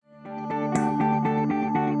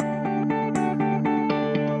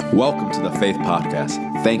Welcome to the Faith Podcast.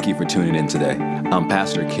 Thank you for tuning in today. I'm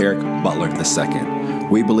Pastor Kerrick Butler II.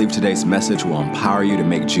 We believe today's message will empower you to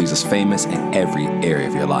make Jesus famous in every area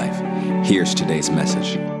of your life. Here's today's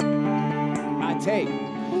message. I take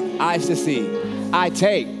eyes to see. I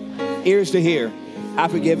take ears to hear. I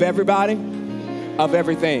forgive everybody of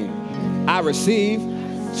everything. I receive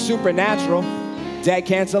supernatural debt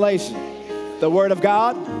cancellation. The word of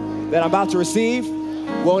God that I'm about to receive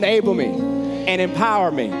will enable me and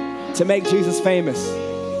empower me to make Jesus famous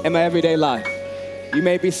in my everyday life. You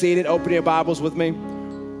may be seated, open your Bibles with me,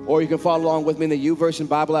 or you can follow along with me in the YouVersion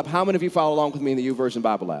Bible app. How many of you follow along with me in the YouVersion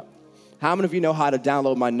Bible app? How many of you know how to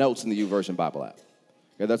download my notes in the YouVersion Bible app?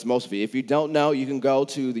 Okay, that's most of you. If you don't know, you can go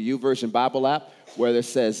to the YouVersion Bible app where it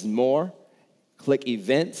says More, click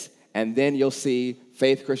Events, and then you'll see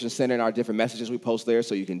Faith Christian Center and our different messages we post there,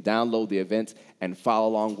 so you can download the events and follow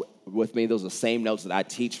along with me. Those are the same notes that I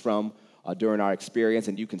teach from during our experience,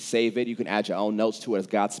 and you can save it. You can add your own notes to it as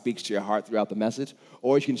God speaks to your heart throughout the message,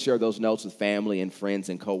 or you can share those notes with family and friends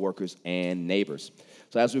and coworkers and neighbors.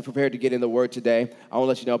 So as we prepare to get in the Word today, I want to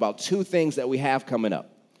let you know about two things that we have coming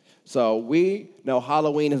up. So we know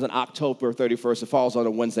Halloween is on October 31st. It falls on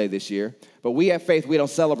a Wednesday this year. But we at Faith, we don't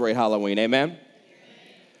celebrate Halloween, amen?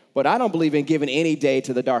 But I don't believe in giving any day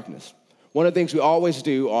to the darkness. One of the things we always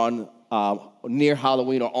do on near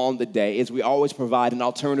Halloween or on the day is we always provide an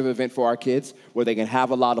alternative event for our kids where they can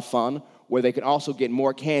have a lot of fun, where they can also get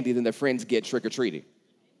more candy than their friends get trick-or-treating.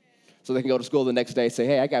 So they can go to school the next day and say,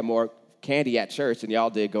 hey, I got more candy at church than y'all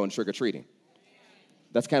did going trick-or-treating.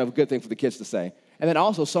 That's kind of a good thing for the kids to say. And then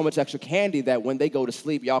also so much extra candy that when they go to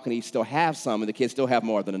sleep, y'all can still have some and the kids still have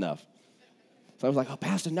more than enough. So I was like, oh,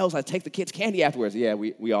 Pastor knows I take the kids' candy afterwards. Yeah,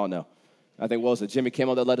 we all know. I think, what was it, Jimmy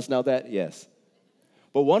Kimmel that let us know that? Yes.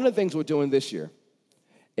 But one of the things we're doing this year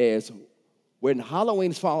is when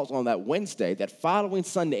Halloween falls on that Wednesday, that following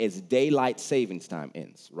Sunday is daylight savings time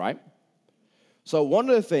ends, right? So one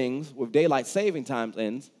of the things with daylight saving time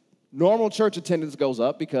ends, normal church attendance goes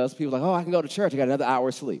up because people are like, oh, I can go to church. I got another hour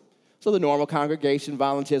of sleep. So the normal congregation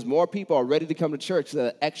volunteers. More people are ready to come to church than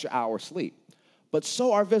an extra hour of sleep. But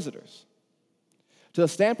so are visitors. To the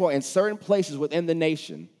standpoint, in certain places within the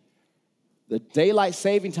nation, the daylight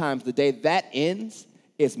saving times, the day that ends,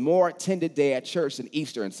 is more attended day at church than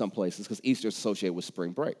Easter in some places because Easter is associated with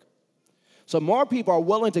spring break. So more people are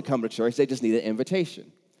willing to come to church. They just need an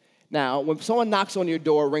invitation. Now, when someone knocks on your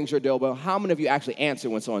door, rings your doorbell, how many of you actually answer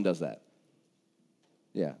when someone does that?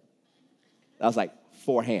 Yeah. That was like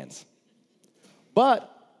 4 hands. But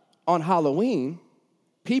on Halloween,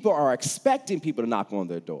 people are expecting people to knock on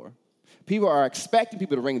their door. People are expecting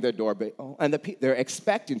people to ring their doorbell, and they're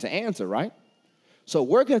expecting to answer, right? So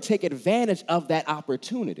we're going to take advantage of that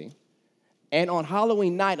opportunity. And on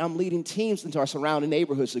Halloween night, I'm leading teams into our surrounding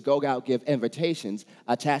neighborhoods to go out, give invitations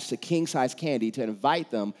attached to king-size candy to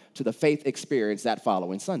invite them to the faith experience that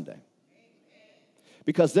following Sunday.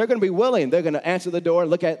 Because they're going to be willing. They're going to answer the door,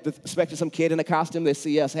 look at, expecting some kid in a costume. They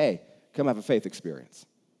see us, hey, come have a faith experience.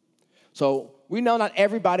 So we know not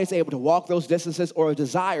everybody's able to walk those distances or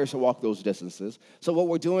desires to walk those distances. So what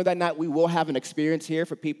we're doing that night, we will have an experience here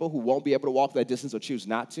for people who won't be able to walk that distance or choose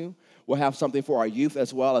not to. We'll have something for our youth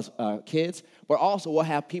as well as kids. But also we'll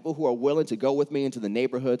have people who are willing to go with me into the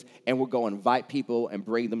neighborhoods, and we'll go invite people and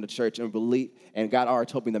bring them to church and believe. And God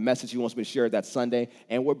already told me the message He wants me to share that Sunday.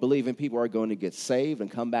 And we're believing people are going to get saved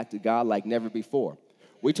and come back to God like never before.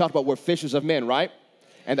 We talked about we're fishers of men, right?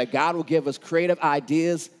 And that God will give us creative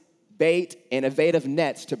ideas, bait, and innovative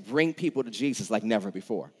nets to bring people to Jesus like never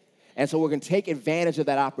before. And so we're going to take advantage of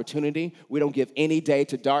that opportunity. We don't give any day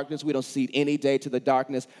to darkness. We don't cede any day to the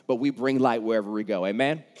darkness, but we bring light wherever we go.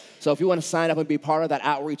 Amen? So if you want to sign up and be part of that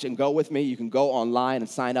outreach and go with me, you can go online and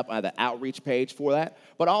sign up on the outreach page for that.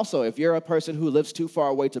 But also, if you're a person who lives too far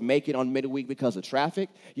away to make it on midweek because of traffic,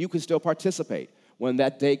 you can still participate. When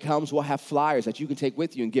that day comes, we'll have flyers that you can take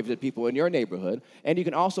with you and give to people in your neighborhood. And you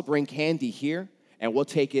can also bring candy here, and we'll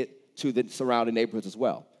take it to the surrounding neighborhoods as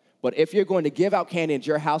well. But if you're going to give out candy at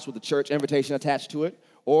your house with a church invitation attached to it,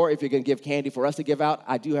 or if you're going to give candy for us to give out,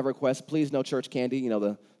 I do have a request. Please no church candy, you know,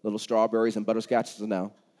 the little strawberries and butterscotches,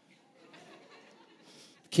 no.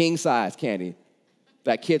 King-size candy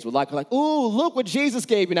that kids would like, ooh, look what Jesus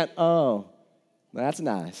gave you. Not, oh, that's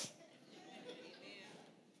nice.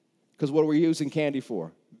 Because what are we using candy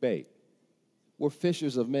for? Bait. We're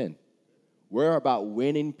fishers of men. We're about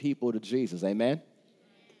winning people to Jesus, amen?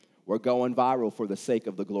 We're going viral for the sake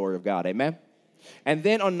of the glory of God. Amen? And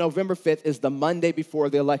then on November 5th is the Monday before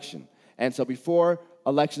the election. And so before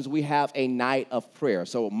elections, we have a night of prayer.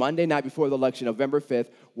 So Monday night before the election, November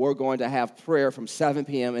 5th, we're going to have prayer from 7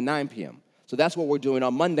 p.m. and 9 p.m. So that's what we're doing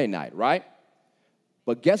on Monday night, right?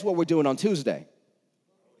 But guess what we're doing on Tuesday?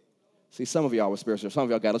 See, some of y'all were spiritual. Some of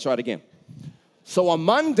y'all got it. Let's try it again. So on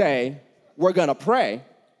Monday, we're going to pray.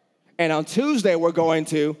 And on Tuesday, we're going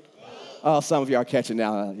to, oh, some of y'all are catching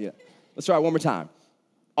now. Yeah. Let's try it one more time.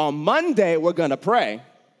 On Monday, we're going to pray.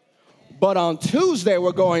 But on Tuesday,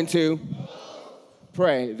 we're going to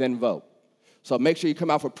pray, then vote. So make sure you come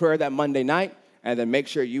out for prayer that Monday night. And then make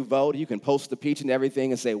sure you vote. You can post the peach and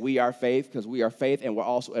everything and say, we are faith, because we are faith, and we're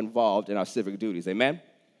also involved in our civic duties. Amen?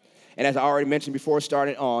 And as I already mentioned before,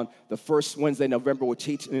 starting on the first Wednesday in November, we're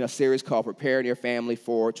teaching a series called Preparing Your Family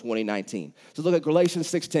for 2019. So look at Galatians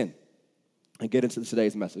 6:10 and get into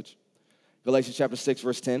today's message. Galatians chapter 6,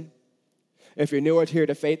 verse 10. If you're newer here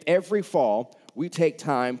to faith, every fall we take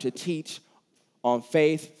time to teach on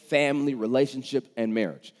faith, family, relationship, and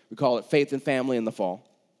marriage. We call it Faith and Family in the fall.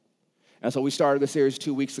 And so we started the series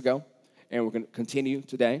 2 weeks ago, and we're going to continue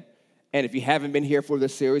today. And if you haven't been here for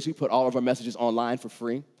this series, we put all of our messages online for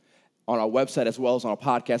free on our website as well as on our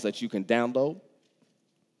podcast that you can download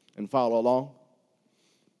and follow along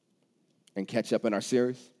and catch up in our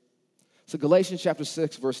series. So Galatians chapter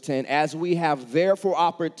 6, verse 10, as we have therefore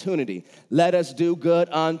opportunity, let us do good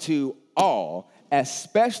unto all,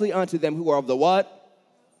 especially unto them who are of the what?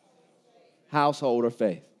 Household of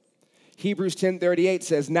faith. Hebrews 10:38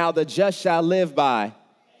 says, now the just shall live by.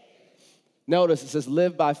 Notice it says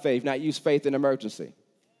live by faith, not use faith in emergency.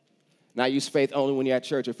 Not use faith only when you're at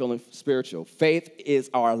church or feeling spiritual. Faith is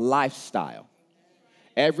our lifestyle.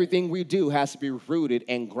 Everything we do has to be rooted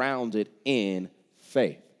and grounded in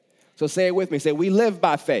faith. So say it with me. Say, we live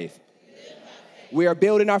by faith. We are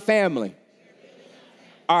building our family,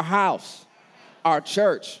 our house, our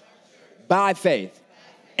church, by faith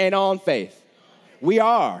and on faith. We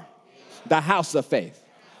are the house of faith.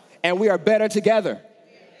 And we are better together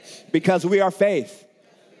because we are faith.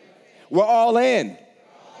 We're all in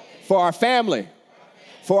for our family,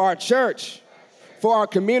 for our church, for our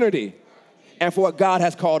community, and for what God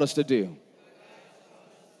has called us to do.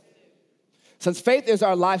 Since faith is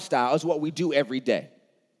our lifestyle, it's what we do every day.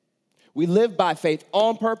 We live by faith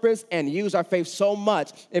on purpose and use our faith so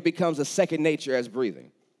much it becomes a second nature as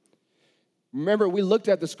breathing. Remember, we looked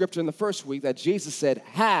at the scripture in the first week that Jesus said,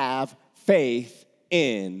 have faith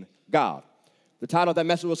in God. The title of that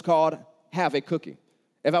message was called, Have a Cookie.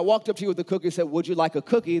 If I walked up to you with a cookie and said, would you like a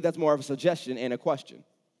cookie? That's more of a suggestion and a question.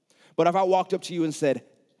 But if I walked up to you and said,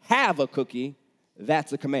 have a cookie,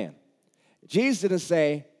 that's a command. Jesus didn't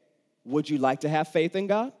say, would you like to have faith in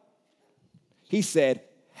God? He said,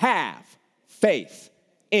 have faith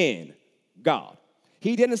in God.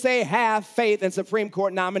 He didn't say have faith in Supreme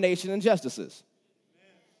Court nomination and justices.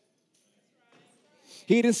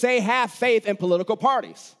 He didn't say have faith in political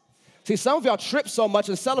parties. See, some of y'all trip so much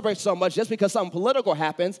and celebrate so much just because something political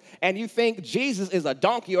happens and you think Jesus is a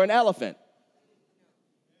donkey or an elephant.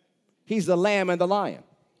 He's the lamb and the lion.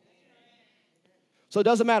 So it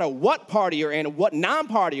doesn't matter what party you're in, what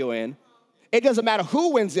non-party you're in. It doesn't matter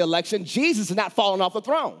who wins the election. Jesus is not falling off the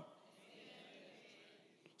throne.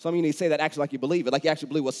 Some of you need to say that actually like you believe it, like you actually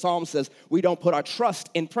believe what Psalm says. We don't put our trust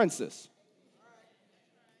in princes.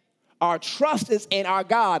 Our trust is in our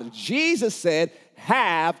God. Jesus said,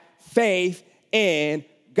 have faith in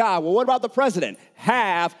God. Well, what about the president?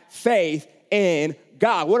 Have faith in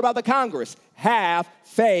God. What about the Congress? Have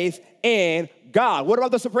faith in God. What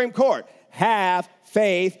about the Supreme Court? Have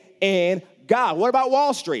faith in God. What about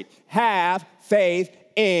Wall Street? Have faith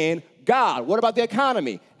in God. What about the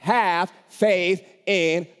economy? Have faith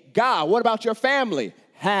in God. What about your family?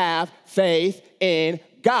 Have faith in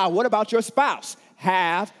God. What about your spouse?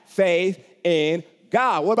 Have faith in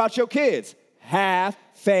God. What about your kids? Have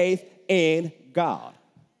faith in God.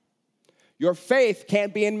 Your faith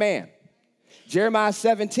can't be in man. Jeremiah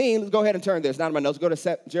 17, let's go ahead and turn this. Not in my notes. Go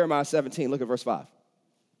to Jeremiah 17. Look at verse 5.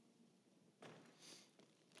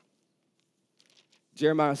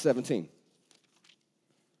 Jeremiah 17,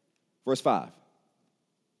 verse 5.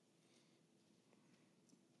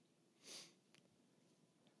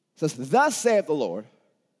 It says, thus saith the Lord,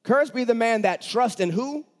 cursed be the man that trusts in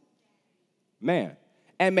who? Man.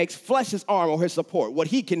 And makes flesh his arm or his support, what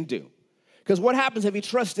he can do. Because what happens if he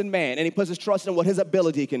trusts in man and he puts his trust in what his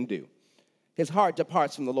ability can do? His heart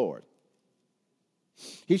departs from the Lord.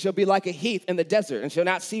 He shall be like a heath in the desert and shall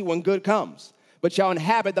not see when good comes, but shall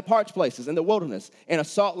inhabit the parched places in the wilderness in a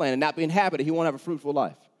salt land and not be inhabited. He won't have a fruitful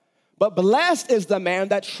life. But blessed is the man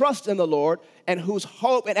that trusts in the Lord and whose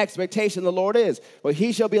hope and expectation the Lord is. For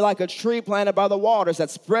he shall be like a tree planted by the waters that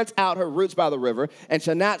spreads out her roots by the river and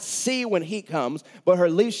shall not see when heat comes, but her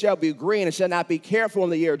leaves shall be green and shall not be careful in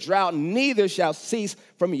the year of drought, neither shall cease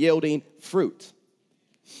from yielding fruit.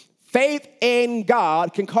 Faith in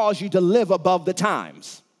God can cause you to live above the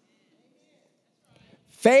times.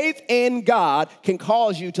 Faith in God can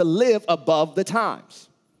cause you to live above the times.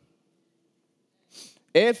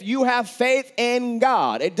 If you have faith in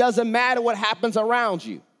God, it doesn't matter what happens around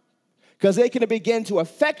you, because it can begin to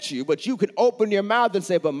affect you, but you can open your mouth and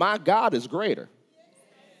say, but my God is greater.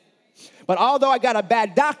 But although I got a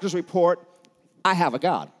bad doctor's report, I have a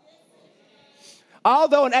God.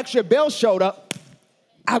 Although an extra bill showed up,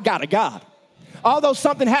 I've got a God. Although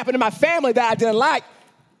something happened in my family that I didn't like,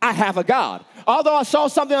 I have a God. Although I saw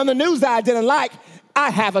something on the news that I didn't like,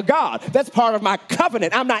 I have a God. That's part of my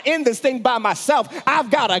covenant. I'm not in this thing by myself.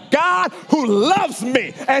 I've got a God who loves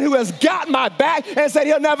me and who has got my back and said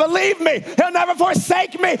he'll never leave me. He'll never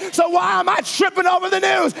forsake me. So why am I tripping over the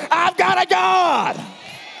news? I've got a God.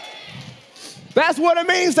 That's what it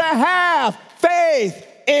means to have faith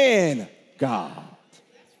in God.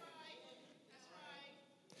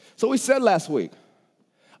 So we said last week,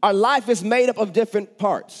 our life is made up of different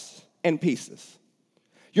parts and pieces.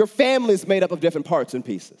 Your family is made up of different parts and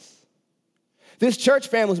pieces. This church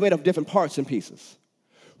family is made up of different parts and pieces.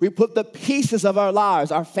 We put the pieces of our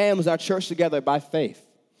lives, our families, our church together by faith.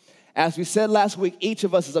 As we said last week, each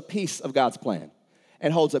of us is a piece of God's plan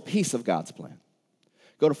and holds a piece of God's plan.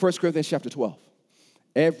 Go to 1 Corinthians chapter 12.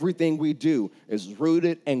 Everything we do is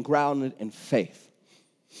rooted and grounded in faith.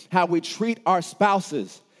 How we treat our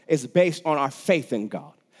spouses is based on our faith in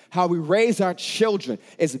God. How we raise our children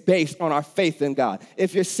is based on our faith in God.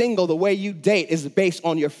 If you're single, the way you date is based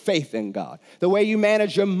on your faith in God. The way you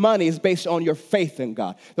manage your money is based on your faith in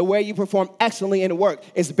God. The way you perform excellently in work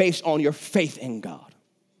is based on your faith in God.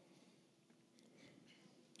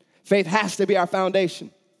 Faith has to be our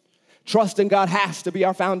foundation. Trust in God has to be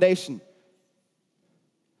our foundation.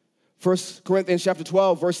 1 Corinthians chapter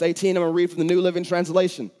 12, verse 18, I'm going to read from the New Living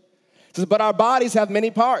Translation. It says, but our bodies have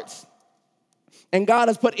many parts, and God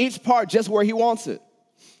has put each part just where he wants it.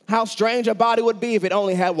 How strange a body would be if it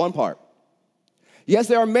only had one part. Yes,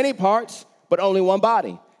 there are many parts, but only one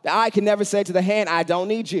body. The eye can never say to the hand, I don't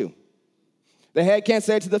need you. The head can't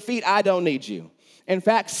say to the feet, I don't need you. In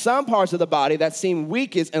fact, some parts of the body that seem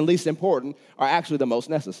weakest and least important are actually the most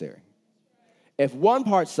necessary. If one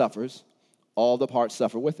part suffers, all the parts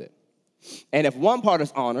suffer with it. And if one part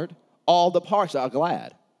is honored, all the parts are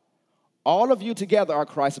glad. All of you together are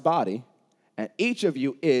Christ's body, and each of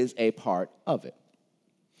you is a part of it.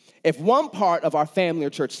 If one part of our family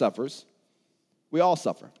or church suffers, we all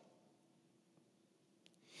suffer.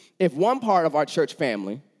 If one part of our church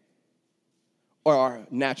family or our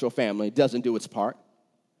natural family doesn't do its part,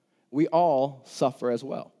 we all suffer as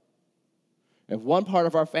well. If one part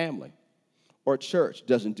of our family or church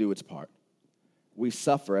doesn't do its part, we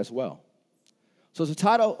suffer as well. So the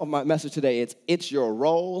title of my message today is, It's Your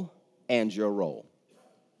Role and Your Role.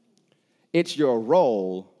 It's your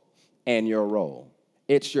role and your role.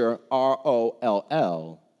 It's your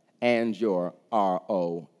R-O-L-L and your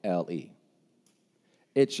R-O-L-E.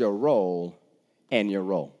 It's your role and your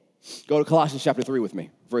role. Go to Colossians chapter 3 with me,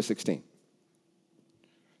 verse 16.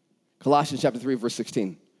 Colossians chapter 3, verse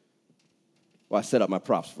 16. Well, I set up my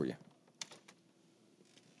props for you.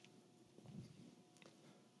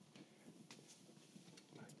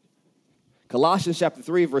 Colossians chapter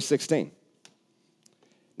 3, verse 16.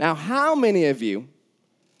 Now, how many of you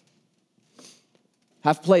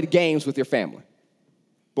have played games with your family?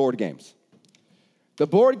 Board games. The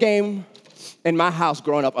board game in my house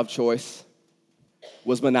growing up of choice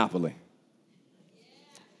was Monopoly.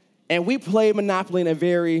 And we played Monopoly in a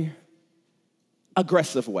very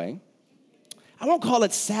aggressive way. I won't call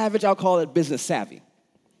it savage, I'll call it business savvy.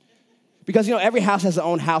 Because, every house has their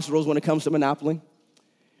own house rules when it comes to Monopoly.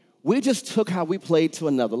 We just took how we played to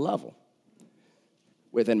another level.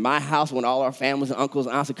 Within my house, when all our families and uncles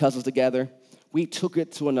and aunts and cousins together, we took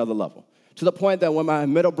it to another level. To the point that when my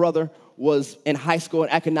middle brother was in high school in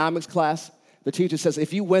economics class, the teacher says,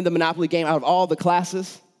 if you win the Monopoly game out of all the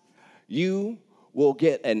classes, you will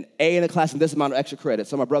get an A in the class and this amount of extra credit.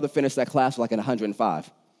 So my brother finished that class like an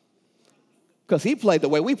 105. Because he played the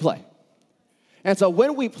way we play. And so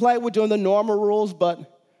when we play, we're doing the normal rules,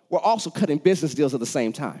 but we're also cutting business deals at the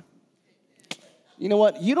same time. You know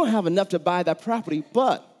what? You don't have enough to buy that property,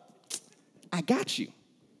 but I got you.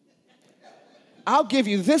 I'll give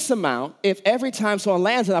you this amount if every time someone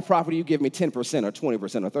lands on that property, you give me 10% or 20%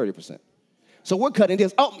 or 30%. So we're cutting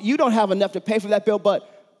deals. Oh, you don't have enough to pay for that bill, but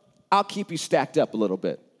I'll keep you stacked up a little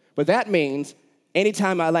bit. But that means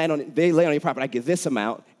anytime they land on your property, I get this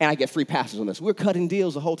amount, and I get free passes on this. We're cutting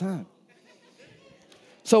deals the whole time.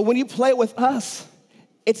 So when you play with us,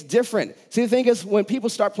 it's different. See, the thing is, when people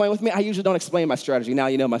start playing with me, I usually don't explain my strategy. Now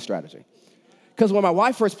you know my strategy. Because when my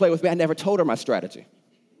wife first played with me, I never told her my strategy.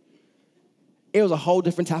 It was a whole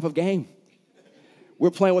different type of game. We're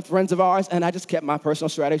playing with friends of ours, and I just kept my personal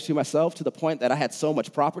strategy to myself to the point that I had so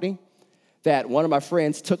much property that one of my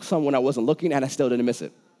friends took some when I wasn't looking, and I still didn't miss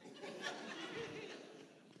it.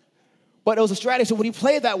 But it was a strategy. So when you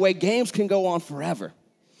play it that way, games can go on forever.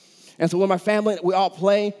 And so when my family, we all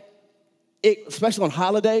play, especially on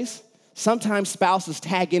holidays, sometimes spouses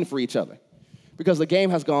tag in for each other because the game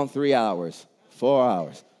has gone 3 hours, 4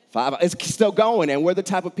 hours, 5 hours. It's still going, and we're the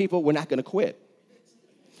type of people, we're not going to quit.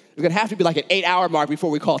 It's going to have to be like an 8-hour mark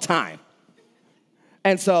before we call time.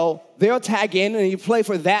 And so they'll tag in, and you play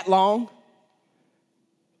for that long.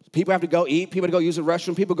 People have to go eat. People have to go use the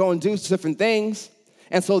restroom. People go and do different things.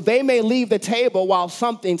 And so they may leave the table while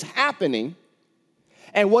something's happening.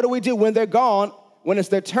 And what do we do when they're gone? When it's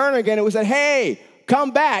their turn again, and we say, hey,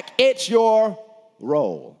 come back. It's your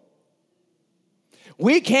roll.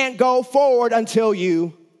 We can't go forward until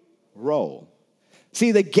you roll.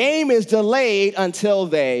 See, the game is delayed until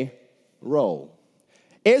they roll.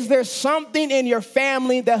 Is there something in your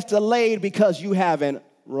family that's delayed because you haven't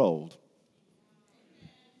rolled?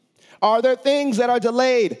 Are there things that are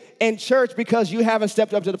delayed in church because you haven't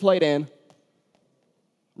stepped up to the plate and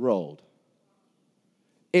rolled?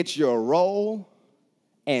 It's your roll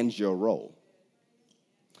and your roll.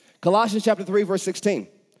 Colossians chapter 3, verse 16.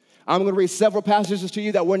 I'm going to read several passages to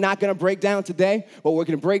you that we're not going to break down today, but we're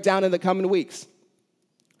going to break down in the coming weeks.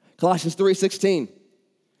 Colossians 3:16.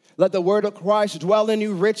 Let the word of Christ dwell in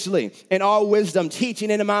you richly in all wisdom,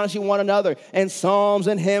 teaching and admonishing one another in psalms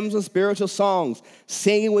and hymns and spiritual songs,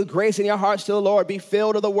 singing with grace in your hearts to the Lord. Be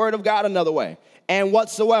filled with the word of God another way. And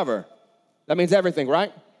whatsoever, that means everything,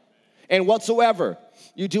 right? And whatsoever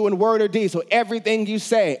you do in word or deed, so everything you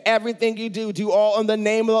say, everything you do, do all in the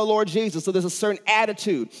name of the Lord Jesus. So there's a certain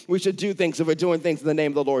attitude we should do things if we're doing things in the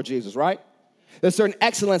name of the Lord Jesus, right? There's certain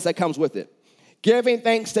excellence that comes with it. Giving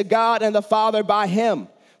thanks to God and the Father by him.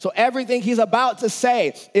 So everything he's about to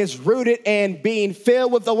say is rooted in being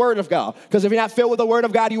filled with the word of God. Because if you're not filled with the word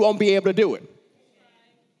of God, you won't be able to do it.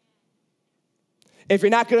 If you're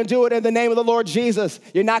not going to do it in the name of the Lord Jesus,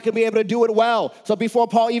 you're not going to be able to do it well. So before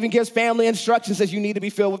Paul even gives family instructions, says you need to be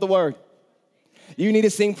filled with the word. You need to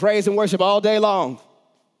sing praise and worship all day long.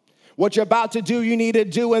 What you're about to do, you need to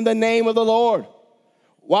do in the name of the Lord.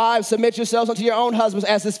 Wives, submit yourselves unto your own husbands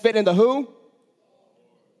as is fit in the who?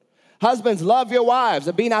 Husbands, love your wives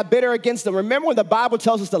and be not bitter against them. Remember when the Bible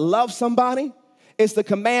tells us to love somebody? It's the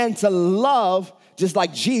command to love just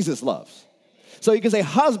like Jesus loves. So you can say,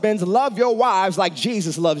 husbands, love your wives like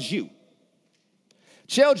Jesus loves you.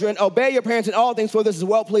 Children, obey your parents in all things, for this is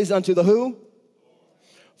well-pleasing unto the who?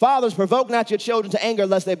 Fathers, provoke not your children to anger,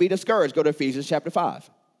 lest they be discouraged. Go to Ephesians chapter 5.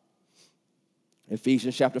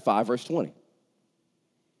 Ephesians chapter 5, verse 20.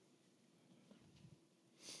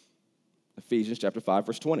 Ephesians chapter 5,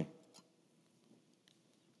 verse 20.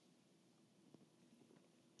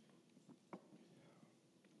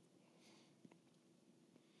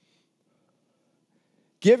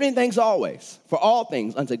 Giving thanks always for all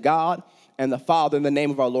things unto God and the Father in the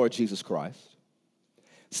name of our Lord Jesus Christ.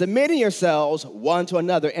 Submitting yourselves one to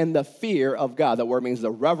another in the fear of God. That word means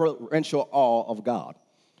the reverential awe of God.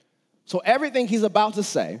 So everything he's about to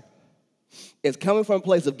say is coming from a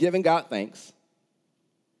place of giving God thanks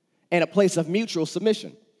and a place of mutual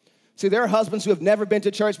submission. See, there are husbands who have never been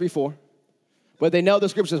to church before, but they know the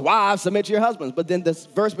scripture says, wives, submit to your husbands. But then this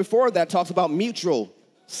verse before that talks about mutual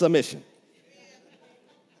submission.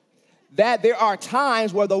 That there are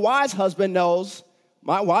times where the wise husband knows,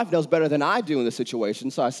 my wife knows better than I do in this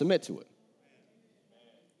situation, so I submit to it.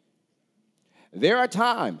 There are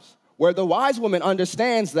times where the wise woman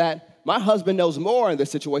understands that my husband knows more in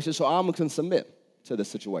this situation, so I'm going to submit to this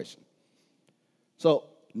situation. So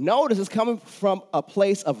notice it's coming from a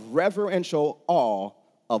place of reverential awe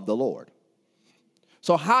of the Lord.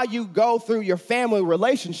 So how you go through your family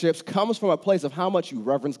relationships comes from a place of how much you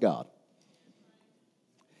reverence God.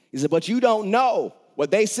 He said, but you don't know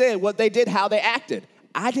what they said, what they did, how they acted.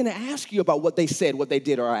 I didn't ask you about what they said, what they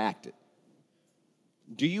did, or acted.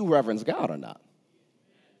 Do you reverence God or not?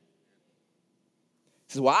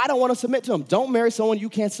 He says, well, I don't want to submit to him. Don't marry someone you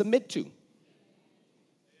can't submit to.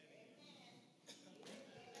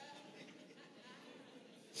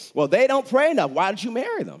 Well, they don't pray enough. Why did you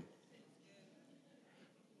marry them?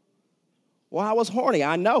 Well, I was horny.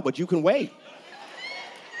 I know, but you can wait.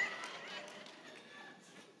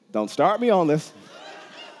 Don't start me on this.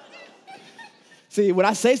 See, when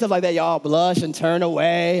I say stuff like that, y'all blush and turn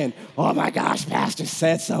away and, oh my gosh, pastor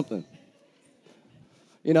said something.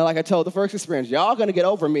 You know, like I told the first experience, y'all gonna get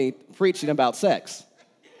over me preaching about sex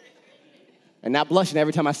and not blushing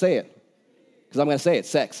every time I say it. Because I'm going to say it,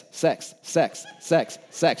 sex, sex, sex, sex,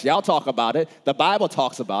 sex. Y'all talk about it. The Bible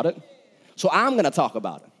talks about it. So I'm going to talk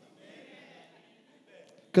about it.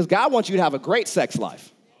 Because God wants you to have a great sex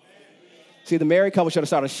life. See, the married couple should have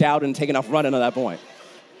started shouting and taking off running at that point.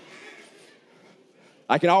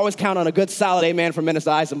 I can always count on a good solid amen from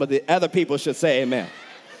Minister Eisen, but the other people should say amen.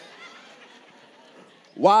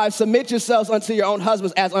 Wives, submit yourselves unto your own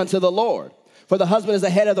husbands as unto the Lord. For the husband is the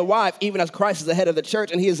head of the wife, even as Christ is the head of the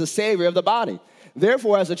church, and he is the Savior of the body.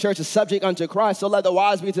 Therefore, as the church is subject unto Christ, so let the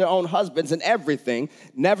wives be to their own husbands in everything.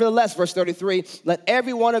 Nevertheless, verse 33, let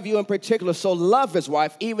every one of you in particular so love his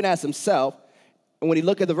wife, even as himself. And when you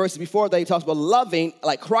look at the verses before that, he talks about loving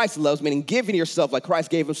like Christ loves, meaning giving yourself like Christ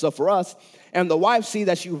gave himself for us. And the wife see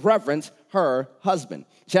that you reverence her husband.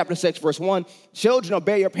 Chapter 6, verse 1, children,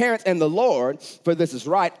 obey your parents in the Lord, for this is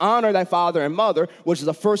right. Honor thy father and mother, which is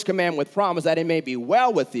the first commandment with promise, that it may be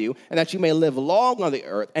well with you, and that you may live long on the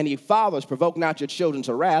earth. And ye fathers, provoke not your children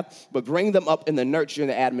to wrath, but bring them up in the nurture and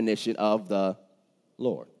the admonition of the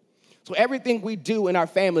Lord. So everything we do in our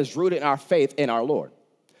family is rooted in our faith in our Lord.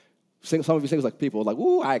 Some of you things like people are like,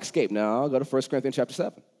 ooh, I escaped. Now I'll go to 1 Corinthians chapter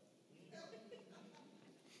 7.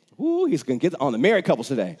 Ooh, he's going to get on the married couples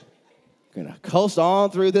today. Going to coast on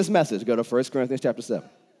through this message. Go to 1 Corinthians chapter 7.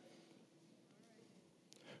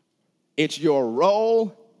 It's your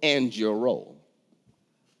role and your role.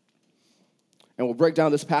 And we'll break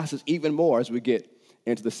down this passage even more as we get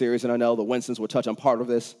into the series. And I know the Winstons will touch on part of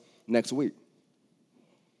this next week.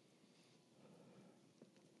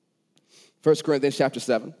 1 Corinthians chapter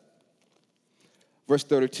 7, verse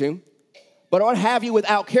 32. But what have you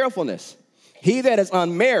without carefulness? He that is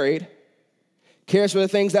unmarried cares for the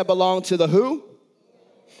things that belong to the who?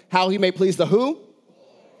 How he may please the who?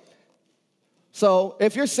 So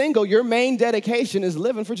if you're single, your main dedication is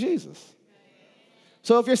living for Jesus.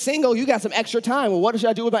 So if you're single, you got some extra time. Well, what should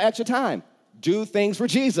I do with my extra time? Do things for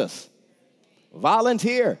Jesus.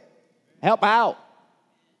 Volunteer. Help out.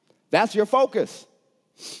 That's your focus.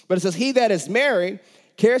 But it says, he that is married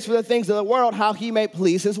cares for the things of the world, how he may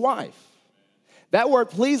please his wife. That word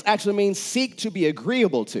please actually means seek to be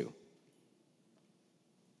agreeable to.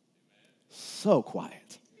 So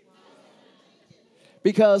quiet.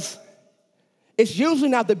 Because it's usually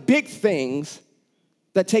not the big things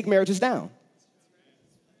that take marriages down.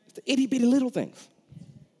 It's the itty-bitty little things.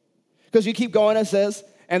 Because you keep going, it says,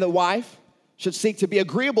 and the wife should seek to be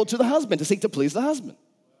agreeable to the husband, to seek to please the husband.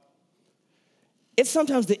 It's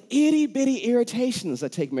sometimes the itty-bitty irritations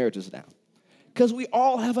that take marriages down. Because we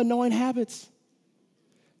all have annoying habits.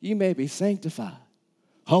 You may be sanctified,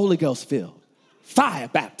 Holy Ghost filled, fire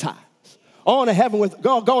baptized, going to heaven with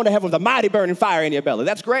a mighty burning fire in your belly.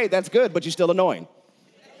 That's great, that's good, but you're still annoying.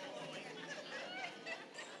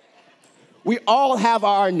 We all have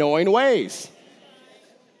our annoying ways.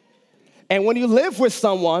 And when you live with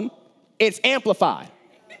someone, it's amplified.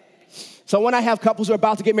 So when I have couples who are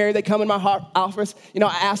about to get married, they come in my office, I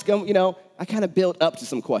ask them, I kind of build up to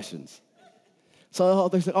some questions. So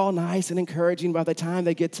they're all nice and encouraging. By the time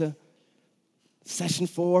they get to session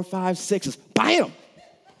 4, 5, 6, it's bam!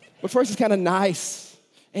 But first it's kind of nice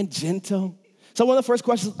and gentle. So one of the first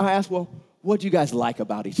questions I ask, well, what do you guys like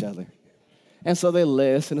about each other? And so they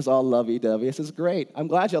list, and it's all lovey-dovey. It says, great. I'm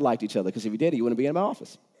glad y'all liked each other, because if you did, you wouldn't be in my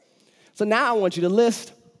office. So now I want you to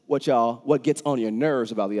list what gets on your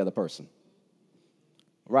nerves about the other person.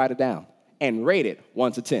 Write it down and rate it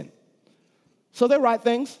 1 to 10. So they write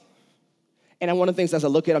things. And one of the things as I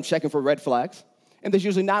look at it, I'm checking for red flags. And there's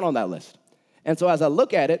usually not on that list. And so as I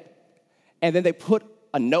look at it, and then they put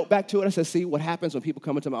a note back to it, I said, see, what happens when people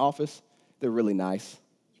come into my office? They're really nice.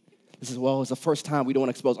 This is, well, it's the first time we don't want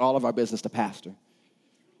to expose all of our business to pastor.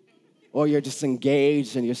 Or you're just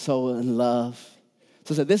engaged and you're so in love.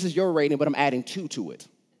 So I said, this is your rating, but I'm adding 2 to it.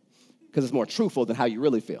 Because it's more truthful than how you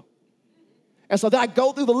really feel. And so then I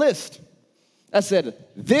go through the list. I said,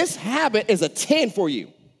 this habit is a 10 for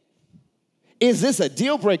you. Is this a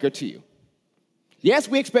deal breaker to you? Yes,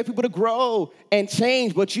 we expect people to grow and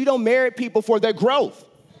change, but you don't marry people for their growth.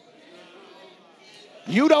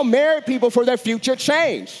 You don't marry people for their future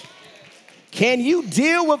change. Can you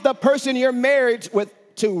deal with the person you're married with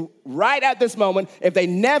to right at this moment if they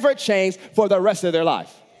never change for the rest of their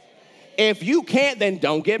life? If you can't, then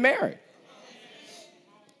don't get married.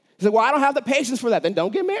 You say, well, I don't have the patience for that. Then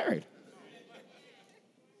don't get married.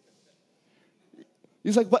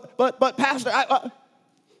 He's like, but Pastor,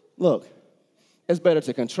 look, it's better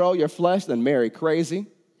to control your flesh than marry crazy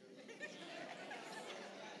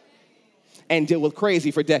and deal with crazy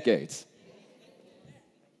for decades.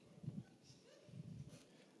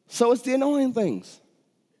 So it's the annoying things.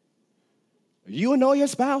 You annoy your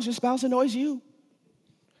spouse annoys you.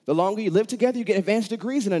 The longer you live together, you get advanced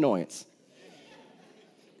degrees in annoyance.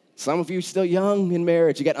 Some of you are still young in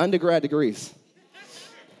marriage. You got undergrad degrees.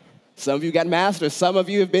 Some of you got masters. Some of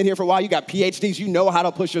you have been here for a while. You got PhDs. You know how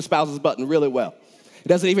to push your spouse's button really well. It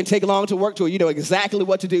doesn't even take long to work to it. You know exactly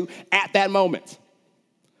what to do at that moment.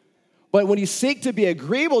 But when you seek to be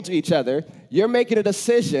agreeable to each other, you're making a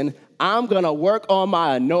decision, I'm going to work on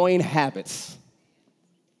my annoying habits.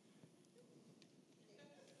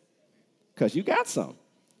 Because you got some.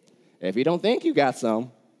 If you don't think you got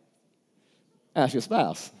some, ask your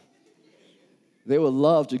spouse. They would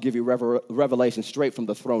love to give you revelation straight from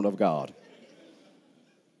the throne of God.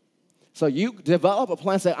 So you develop a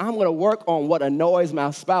plan, say, I'm going to work on what annoys my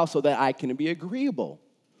spouse so that I can be agreeable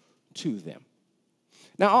to them.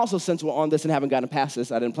 Now, also, since we're on this and haven't gotten past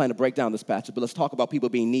this, I didn't plan to break down this passage, but let's talk about people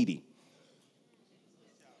being needy.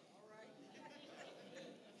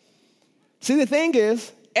 See, the thing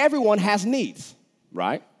is, everyone has needs,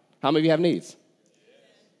 right? How many of you have needs?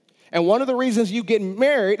 And one of the reasons you get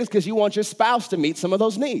married is because you want your spouse to meet some of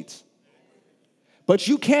those needs. But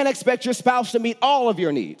you can't expect your spouse to meet all of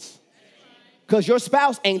your needs because your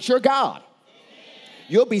spouse ain't your God.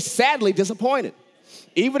 You'll be sadly disappointed.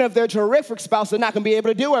 Even if they're a terrific spouse, they're not going to be able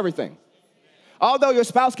to do everything. Although your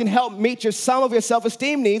spouse can help meet some of your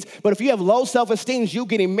self-esteem needs, but if you have low self-esteem, you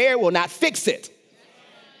getting married will not fix it.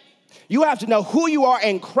 You have to know who you are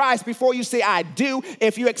in Christ before you say, I do,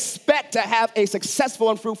 if you expect to have a successful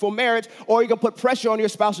and fruitful marriage, or you're going to put pressure on your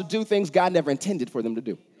spouse to do things God never intended for them to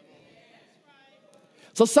do.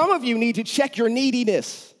 So some of you need to check your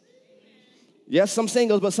neediness. Yes, some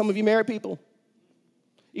singles, but some of you married people.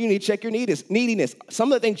 You need to check your neediness.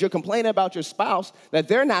 Some of the things you're complaining about your spouse that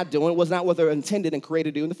they're not doing was not what they're intended and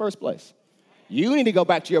created to do in the first place. You need to go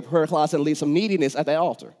back to your prayer closet and leave some neediness at that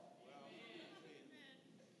altar.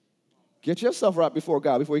 Get yourself right before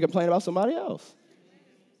God before you complain about somebody else.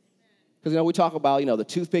 Because, we talk about, the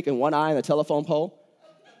toothpick in one eye and the telephone pole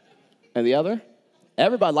and the other.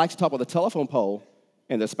 Everybody likes to talk about the telephone pole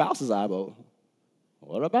in their spouse's eye, but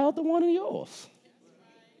what about the one in yours?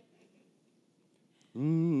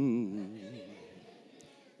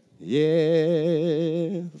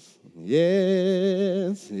 Yes.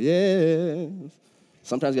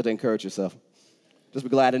 Sometimes you have to encourage yourself. Just be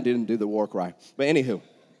glad I didn't do the war cry. But anywho.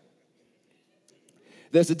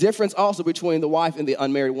 There's a difference also between the wife and the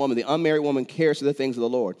unmarried woman. The unmarried woman cares for the things of the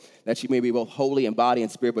Lord, that she may be both holy in body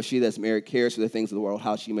and spirit, but she that's married cares for the things of the world,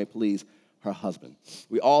 how she may please her husband.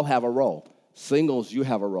 We all have a role. Singles, you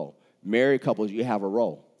have a role. Married couples, you have a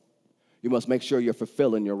role. You must make sure you're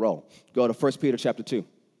fulfilling your role. Go to 1 Peter chapter 2.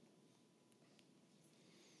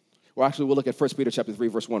 Well, actually, we'll look at 1 Peter chapter 3,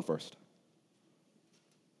 verse 1 first.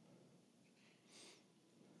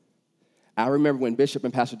 I remember when Bishop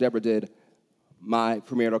and Pastor Deborah did my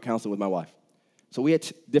premarital counseling with my wife. So we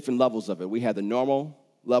had different levels of it. We had the normal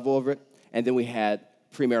level of it, and then we had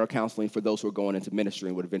premarital counseling for those who were going into ministry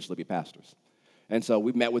and would eventually be pastors. And so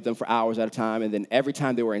we met with them for hours at a time, and then every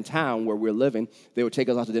time they were in town where we were living, they would take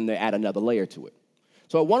us out to dinner and add another layer to it.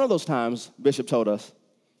 So at one of those times, Bishop told us,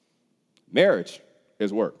 marriage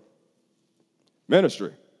is work.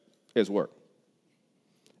 Ministry is work.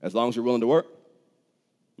 As long as you're willing to work,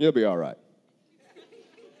 you'll be all right.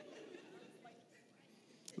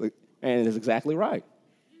 And it's exactly right.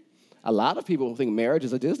 A lot of people think marriage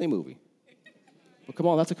is a Disney movie. But come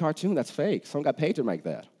on, that's a cartoon. That's fake. Someone got paid to make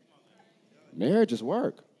that. Marriage is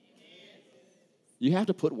work. You have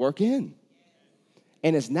to put work in.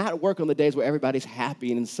 And it's not work on the days where everybody's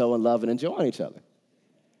happy and so in love and enjoying each other.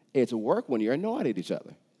 It's work when you're annoyed at each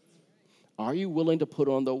other. Are you willing to put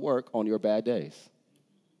on the work on your bad days?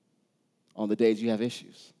 On the days you have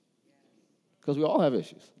issues? Because we all have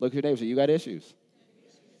issues. Look at your neighbor and say, you got issues.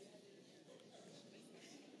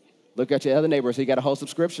 Look at your other neighbor and say, you got a whole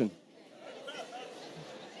subscription.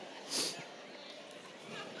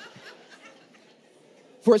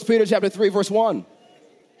 First Peter chapter 3, verse 1.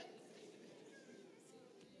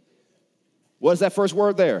 What is that first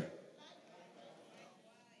word there?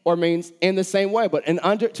 Or means in the same way. But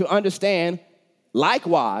to understand,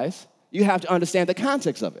 likewise, you have to understand the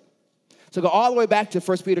context of it. So go all the way back to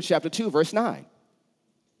 1 Peter chapter 2, verse 9.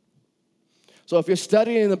 So if you're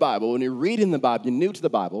studying the Bible and you're reading the Bible, you're new to the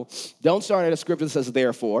Bible, don't start at a scripture that says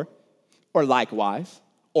therefore, or likewise,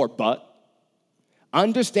 or but.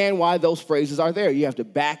 Understand why those phrases are there. You have to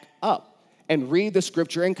back up and read the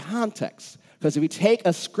scripture in context. Because if you take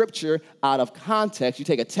a scripture out of context, you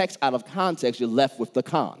take a text out of context, you're left with the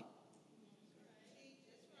con.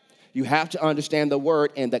 You have to understand the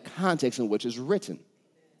word in the context in which it's written.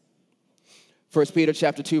 1 Peter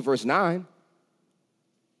chapter 2, verse 9.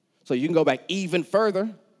 So you can go back even further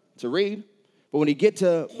to read. But when you get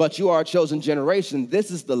to, but you are a chosen generation, this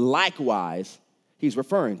is the likewise he's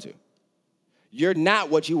referring to. You're not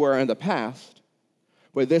what you were in the past,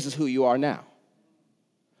 but this is who you are now.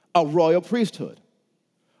 A royal priesthood,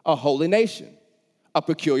 a holy nation, a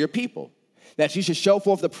peculiar people, that you should show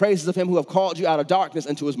forth the praises of him who have called you out of darkness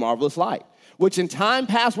into his marvelous light, which in time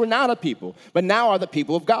past were not a people, but now are the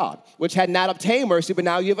people of God, which had not obtained mercy, but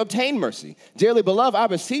now you have obtained mercy. Dearly beloved, I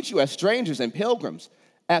beseech you as strangers and pilgrims,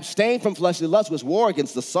 abstain from fleshly lusts which war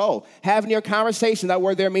against the soul. Have in your conversation, that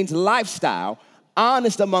word there means lifestyle,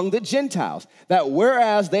 honest among the Gentiles, that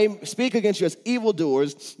whereas they speak against you as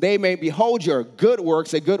evildoers, they may behold your good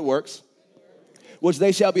works, which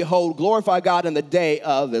they shall behold, glorify God in the day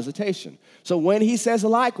of visitation. So when he says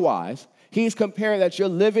likewise, he's comparing that you're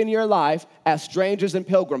living your life as strangers and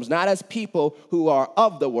pilgrims, not as people who are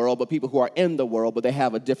of the world, but people who are in the world, but they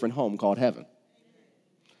have a different home called heaven.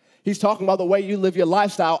 He's talking about the way you live your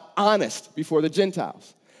lifestyle honest before the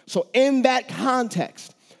Gentiles. So in that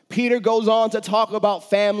context, Peter goes on to talk about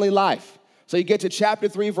family life. So you get to chapter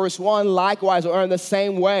 3, verse 1, likewise, or in the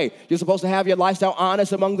same way, you're supposed to have your lifestyle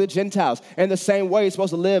honest among the Gentiles. In the same way, you're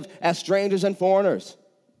supposed to live as strangers and foreigners.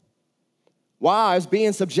 Wives, be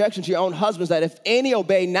in subjection to your own husbands, that if any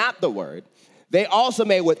obey not the word, they also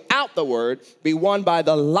may without the word be won by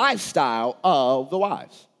the lifestyle of the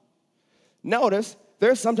wives. Notice,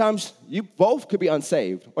 there's sometimes you both could be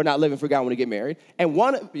unsaved or not living for God when you get married, and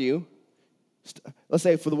one of you, let's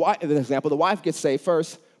say for the wife, an example, the wife gets saved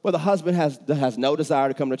first, but the husband has no desire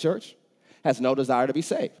to come to church, has no desire to be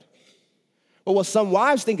saved. But what some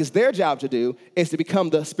wives think is their job to do is to become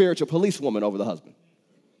the spiritual policewoman over the husband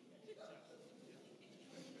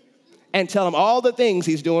and tell him all the things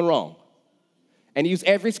he's doing wrong and use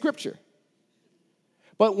every scripture.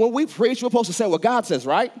 But when we preach, we're supposed to say what God says,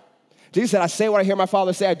 right? Jesus said, I say what I hear my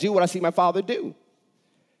Father say, I do what I see my Father do.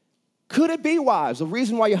 Could it be, wives, the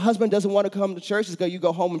reason why your husband doesn't want to come to church is because you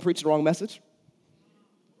go home and preach the wrong message?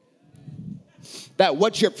 That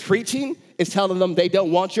what you're preaching is telling them they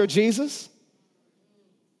don't want your Jesus?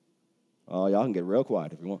 Oh, y'all can get real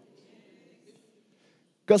quiet if you want.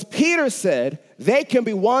 Because Peter said they can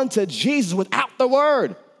be won to Jesus without the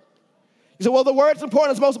word. You say, well, the word's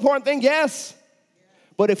important. It's the most important thing. Yes.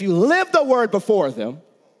 But if you live the word before them,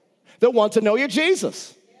 they'll want to know your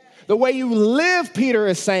Jesus. The way you live, Peter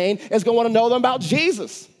is saying, is going to want to know them about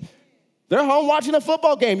Jesus. They're home watching a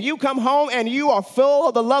football game. You come home and you are full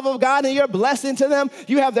of the love of God and you're a blessing to them.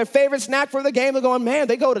 You have their favorite snack for the game. They're going, man,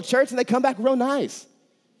 they go to church and they come back real nice.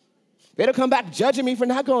 They don't come back judging me for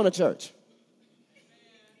not going to church.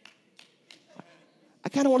 I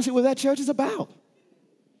kind of want to see what that church is about.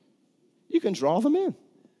 You can draw them in.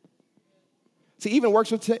 See, even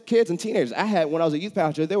works with kids and teenagers. When I was a youth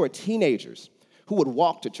pastor, there were teenagers who would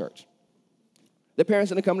walk to church. Their parents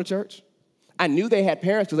didn't come to church. I knew they had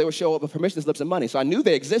parents because they would show up with permission slips and money, so I knew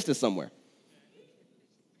they existed somewhere.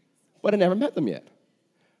 But I never met them yet.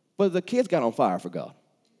 But the kids got on fire for God.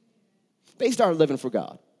 They started living for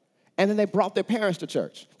God. And then they brought their parents to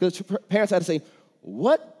church. Because parents had to say,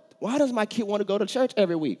 why does my kid want to go to church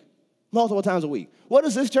every week? Multiple times a week. What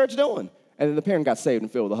is this church doing? And then the parent got saved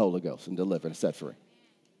and filled with the Holy Ghost and delivered and set free.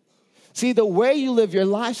 See, the way you live your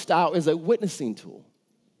lifestyle is a witnessing tool.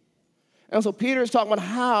 And so Peter is talking about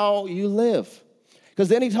how you live. Because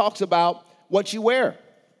then he talks about what you wear.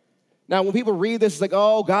 Now, when people read this, it's like,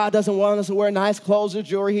 oh, God doesn't want us to wear nice clothes or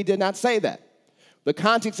jewelry. He did not say that. The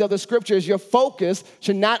context of the scripture is your focus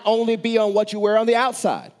should not only be on what you wear on the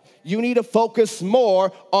outside. You need to focus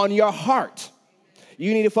more on your heart.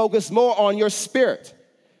 You need to focus more on your spirit.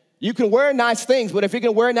 You can wear nice things, but if you're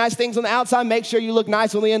going to wear nice things on the outside, make sure you look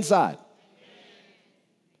nice on the inside.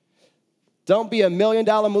 Don't be $1 million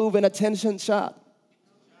move in a 10-cent shot.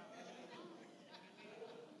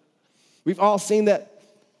 We've all seen that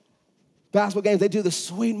basketball games, they do the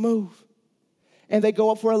sweet move, and they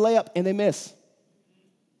go up for a layup, and they miss.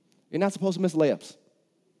 You're not supposed to miss layups.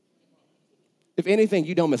 If anything,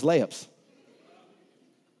 you don't miss layups.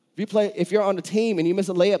 If you're on the team and you miss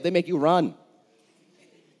a layup, they make you run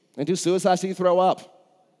and do suicide so you throw up.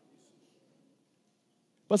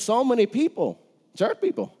 But so many people, church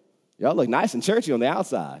people, y'all look nice and churchy on the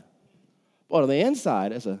outside, but on the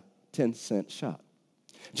inside, it's a 10-cent shot.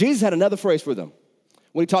 Jesus had another phrase for them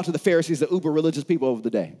when he talked to the Pharisees, the uber religious people of the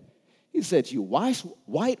day. He said, you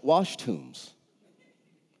whitewashed tombs.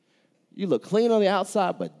 You look clean on the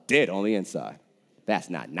outside, but dead on the inside. That's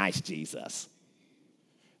not nice, Jesus.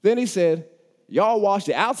 Then he said, y'all wash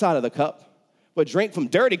the outside of the cup, but drink from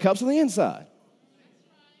dirty cups on the inside.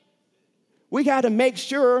 We got to make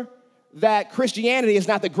sure that Christianity is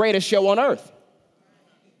not the greatest show on earth.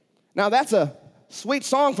 Now, that's a sweet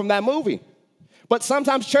song from that movie. But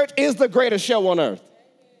sometimes church is the greatest show on earth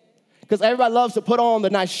because everybody loves to put on the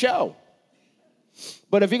nice show.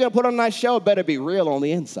 But if you're going to put on a nice show, it better be real on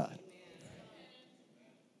the inside.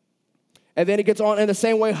 And then it gets on in the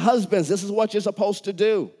same way, husbands, this is what you're supposed to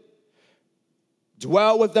do.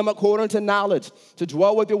 Dwell with them according to knowledge. To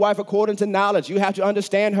dwell with your wife according to knowledge, you have to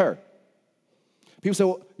understand her. People say,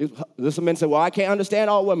 well, some men say, well, I can't understand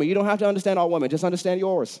all women. You don't have to understand all women. Just understand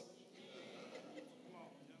yours.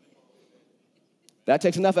 That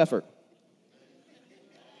takes enough effort.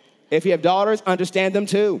 If you have daughters, understand them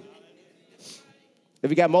too.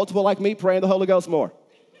 If you got multiple like me, pray in the Holy Ghost more.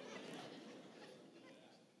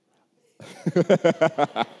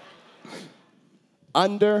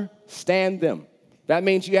 Understand them. That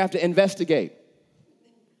means you have to investigate,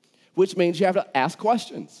 which means you have to ask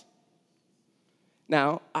questions.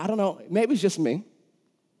 Now, I don't know, maybe it's just me.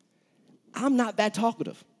 I'm not that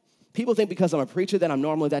talkative. People think because I'm a preacher that I'm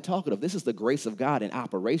normally that talkative. This is the grace of God in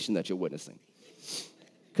operation that you're witnessing.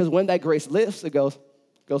 Because when that grace lifts, it goes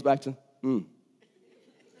back to,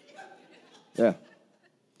 Yeah.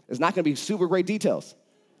 It's not going to be super great details.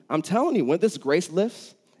 I'm telling you, when this grace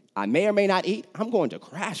lifts, I may or may not eat. I'm going to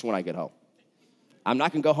crash when I get home. I'm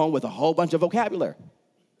not going to go home with a whole bunch of vocabulary.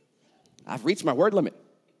 I've reached my word limit.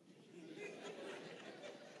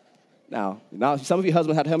 Now, some of you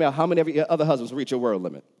husbands have to help me out. How many of your other husbands reach your word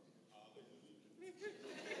limit?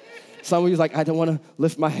 Some of you like, I don't want to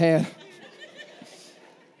lift my hand.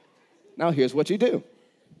 Now, here's what you do.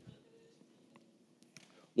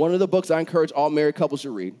 One of the books I encourage all married couples to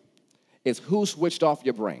read is Who Switched Off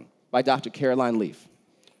Your Brain by Dr. Caroline Leaf.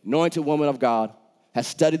 Anointed woman of God, has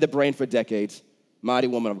studied the brain for decades, mighty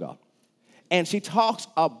woman of God. And she talks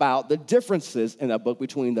about the differences in that book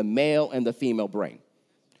between the male and the female brain,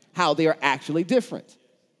 how they are actually different.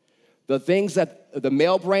 The things that the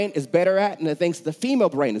male brain is better at and the things the female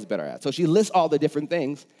brain is better at. So she lists all the different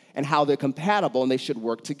things and how they're compatible and they should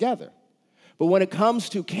work together. But when it comes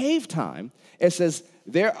to cave time, it says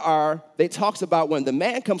it talks about when the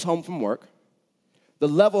man comes home from work, the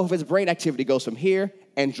level of his brain activity goes from here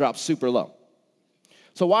and drops super low.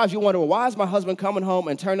 So wives, you wonder, well, why is my husband coming home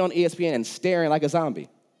and turning on ESPN and staring like a zombie?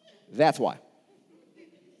 That's why.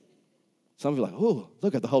 Some of you are like, ooh,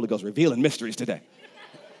 look at the Holy Ghost revealing mysteries today.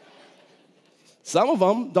 Some of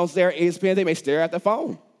them don't stare at ESPN. They may stare at their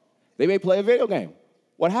phone. They may play a video game.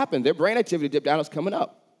 What happened? Their brain activity dipped down. It's coming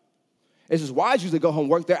up. It's just wives usually go home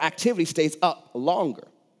work. Their activity stays up longer.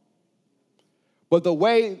 But the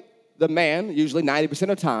way the man, usually 90%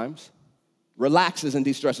 of times, relaxes and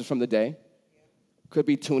de-stresses from the day could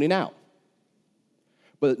be tuning out.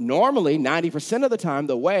 But normally, 90% of the time,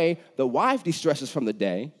 the way the wife de-stresses from the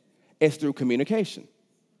day is through communication.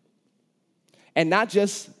 And not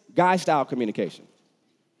just guy-style communication.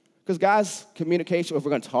 Because guys' communication, if we're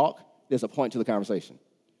going to talk, there's a point to the conversation.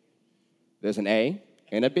 There's an A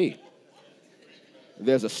and a B.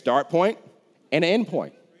 There's a start point and an end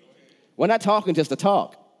point. We're not talking just to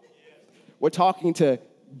talk. We're talking to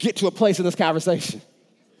get to a place in this conversation.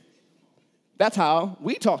 That's how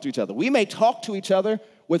we talk to each other. We may talk to each other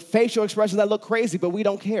with facial expressions that look crazy, but we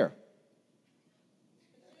don't care.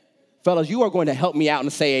 Fellas, you are going to help me out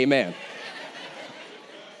and say amen.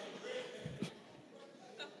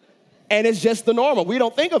 And it's just the normal. We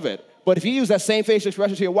don't think of it. But if you use that same facial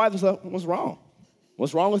expression to your wife, it's like, what's wrong?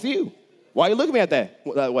 What's wrong with you? Why are you looking at me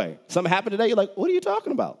that way? Something happened today? You're like, what are you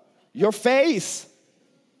talking about? Your face.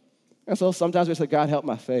 And so sometimes we say, God, help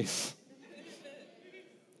my face.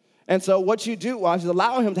 And so what you do, wives, is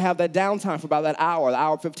allow him to have that downtime for about that hour, the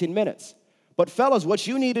hour, 15 minutes. But fellas, what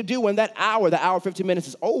you need to do when that hour, the hour, 15 minutes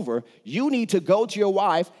is over, you need to go to your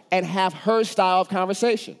wife and have her style of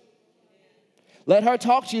conversation. Let her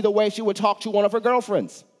talk to you the way she would talk to one of her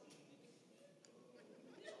girlfriends.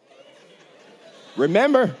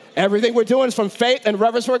 Remember, everything we're doing is from faith and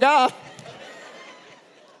reverence for God.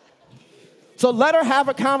 So let her have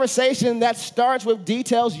a conversation that starts with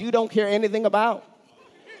details you don't care anything about.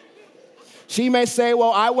 She may say,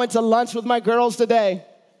 well, I went to lunch with my girls today.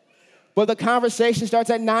 But the conversation starts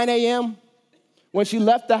at 9 a.m. when she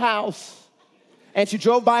left the house. And she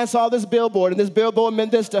drove by and saw this billboard, and this billboard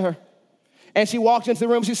meant this to her. And she walked into the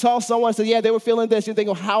room, she saw someone and said, yeah, they were feeling this. You're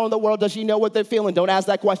thinking, well, how in the world does she know what they're feeling? Don't ask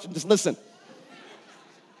that question, just listen.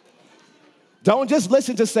 Don't just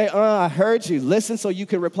listen to say, I heard you. Listen so you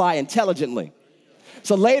can reply intelligently.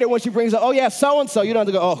 So later when she brings up, oh yeah, so-and-so, you don't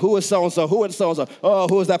have to go, oh, who is so-and-so? Who is so-and-so? Oh,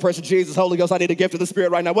 who is that person? Jesus, Holy Ghost, I need a gift of the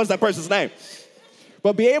Spirit right now. What is that person's name?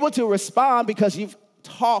 But be able to respond because you've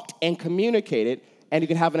talked and communicated and you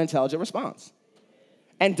can have an intelligent response.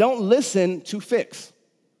 And don't listen to fix.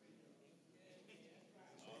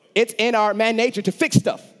 It's in our man nature to fix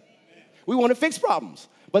stuff. We want to fix problems.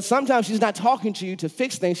 But sometimes she's not talking to you to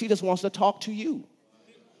fix things. She just wants to talk to you.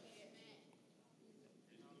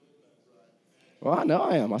 Well, I know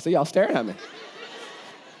I am. I see y'all staring at me.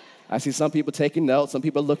 I see some people taking notes. Some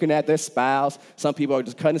people looking at their spouse. Some people are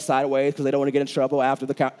just cutting sideways because they don't want to get in trouble after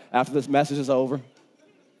this message is over.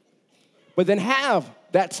 But then have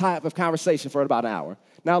that type of conversation for about an hour.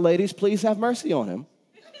 Now, ladies, please have mercy on him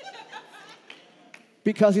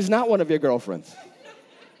because he's not one of your girlfriends.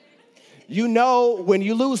 You know when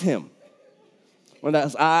you lose him, when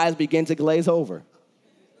those eyes begin to glaze over.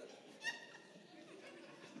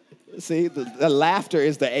 See, the laughter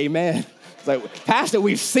is the amen. It's like, Pastor,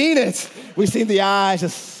 we've seen it. We've seen the eyes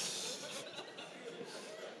just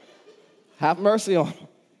have mercy on them.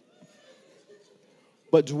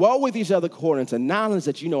 But dwell with each other according to knowledge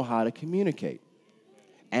that you know how to communicate.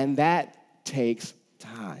 And that takes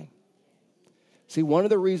time. See, one of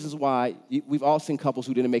the reasons why we've all seen couples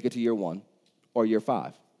who didn't make it to year 1 or year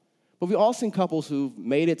 5. But we've all seen couples who've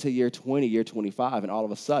made it to year 20, year 25, and all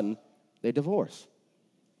of a sudden, they divorce.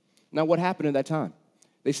 Now, what happened in that time?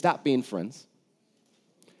 They stopped being friends.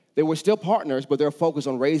 They were still partners, but they were focused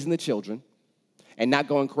on raising the children and not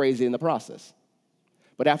going crazy in the process.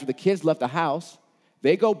 But after the kids left the house,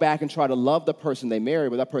 they go back and try to love the person they married,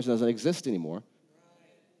 but that person doesn't exist anymore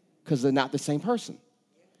because they're not the same person.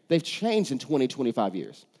 They've changed in 20, 25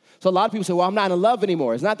 years. So a lot of people say, well, I'm not in love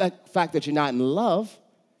anymore. It's not the fact that you're not in love.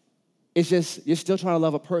 It's just you're still trying to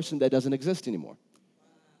love a person that doesn't exist anymore.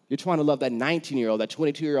 You're trying to love that 19-year-old, that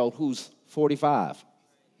 22-year-old who's 45.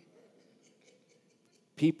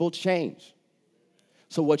 People change.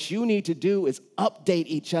 So what you need to do is update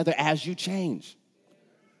each other as you change.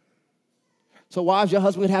 So wives, your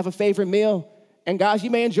husband would have a favorite meal, and guys, you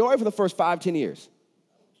may enjoy it for the first 5, 10 years.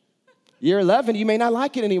 Year 11, you may not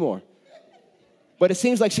like it anymore. But it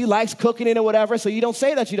seems like she likes cooking it or whatever, so you don't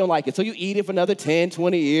say that you don't like it. So you eat it for another 10,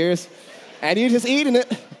 20 years, and you're just eating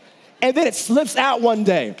it. And then it slips out one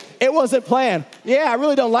day. It wasn't planned. Yeah, I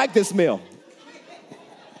really don't like this meal.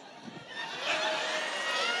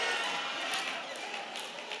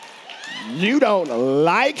 You don't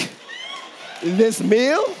like this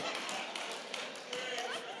meal?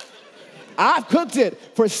 I've cooked it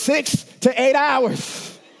for 6 to 8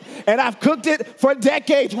 hours. And I've cooked it for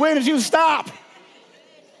decades. When did you stop?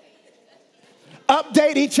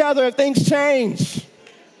 Update each other if things change.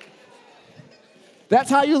 That's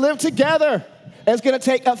how you live together. It's going to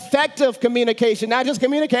take effective communication, not just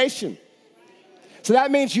communication. So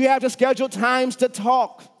that means you have to schedule times to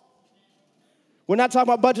talk. We're not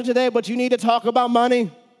talking about budget today, but you need to talk about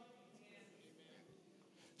money.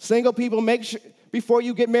 Single people, make sure, before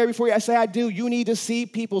you get married, before you say I do, you need to see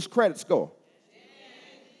people's credit score.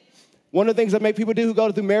 One of the things that make people do who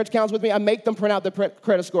go through marriage counseling with me, I make them print out their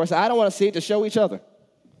credit score. I say, I don't want to see it to show each other.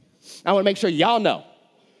 I want to make sure y'all know.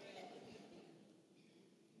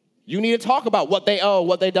 You need to talk about what they owe,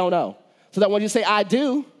 what they don't owe. So that when you say, I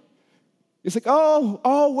do, it's like,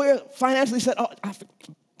 we're financially set.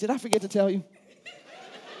 Did I forget to tell you?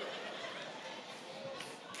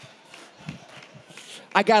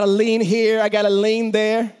 I got to lean here. I got to lean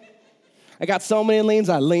there. I got so many leans,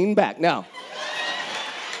 I lean back. Now,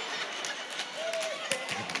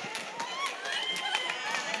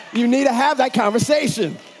 you need to have that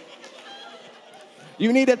conversation.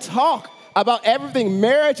 You need to talk about everything.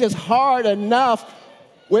 Marriage is hard enough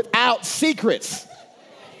without secrets.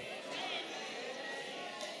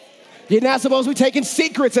 You're not supposed to be taking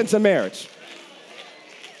secrets into marriage.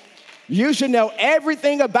 You should know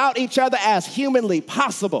everything about each other as humanly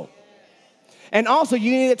possible. And also,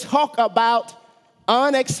 you need to talk about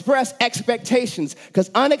unexpressed expectations,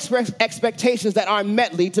 because unexpressed expectations that aren't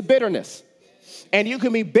met lead to bitterness. And you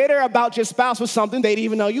can be bitter about your spouse for something they didn't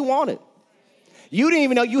even know you wanted. You didn't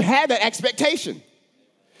even know you had that expectation.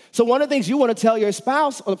 So one of the things you want to tell your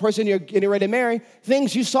spouse or the person you're getting ready to marry,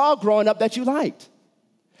 things you saw growing up that you liked.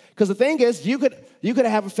 Because the thing is, you could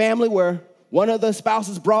have a family where one of the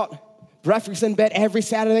spouses brought breakfast in bed every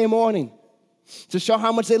Saturday morning to show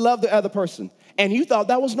how much they love the other person. And you thought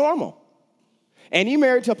that was normal. And you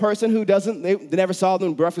married to a person who they never saw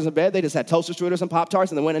them breakfast in bed. They just had toaster strudels and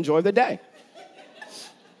Pop-Tarts and they went and enjoyed their day.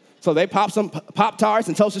 So they pop some Pop-Tarts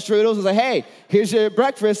and toaster strudels and say, hey, here's your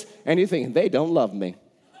breakfast. And you're thinking, they don't love me.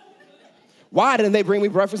 Why didn't they bring me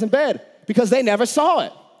breakfast in bed? Because they never saw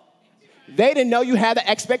it. They didn't know you had the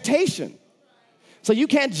expectation. So you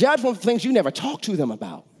can't judge from things you never talked to them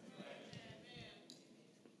about.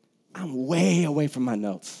 I'm way away from my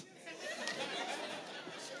notes.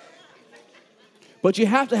 But you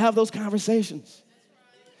have to have those conversations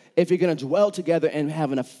if you're going to dwell together and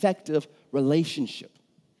have an effective relationship.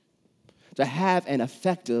 To have an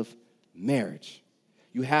effective marriage.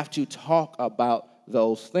 You have to talk about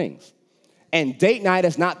those things. And date night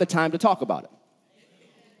is not the time to talk about it.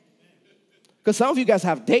 Because some of you guys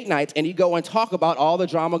have date nights and you go and talk about all the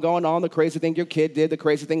drama going on, the crazy thing your kid did, the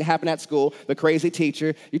crazy thing that happened at school, the crazy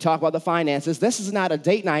teacher. You talk about the finances. This is not a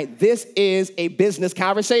date night. This is a business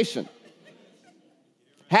conversation.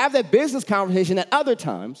 Have that business conversation at other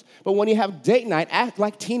times, but when you have date night, act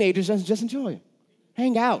like teenagers and just enjoy it.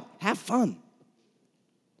 Hang out, have fun.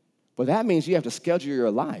 But that means you have to schedule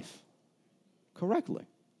your life correctly.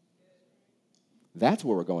 That's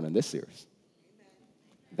where we're going in this series.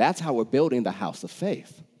 That's how we're building the house of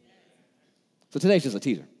faith. So today's just a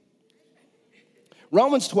teaser.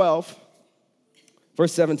 Romans 12,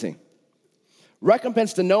 verse 17.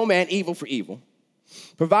 Recompense to no man evil for evil.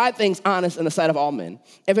 Provide things honest in the sight of all men.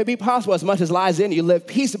 If it be possible, as much as lies in you, live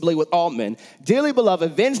peaceably with all men. Dearly beloved,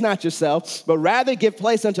 avenge not yourself, but rather give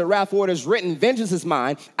place unto wrath, for it is written, vengeance is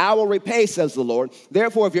mine, I will repay, says the Lord.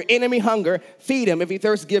 Therefore, if your enemy hunger, feed him. If he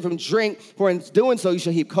thirst, give him drink, for in doing so you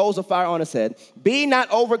shall heap coals of fire on his head. Be not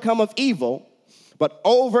overcome of evil, but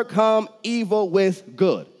overcome evil with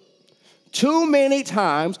good. Too many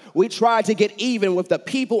times we try to get even with the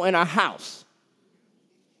people in our house,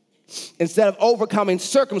 instead of overcoming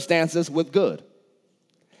circumstances with good.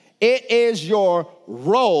 It is your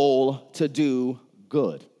role to do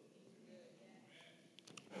good.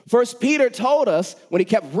 First Peter told us, when he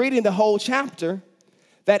kept reading the whole chapter,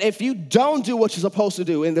 that if you don't do what you're supposed to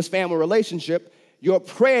do in this family relationship, your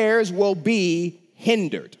prayers will be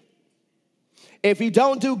hindered. If you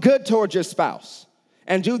don't do good towards your spouse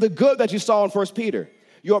and do the good that you saw in First Peter,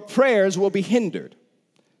 your prayers will be hindered.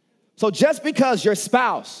 So just because your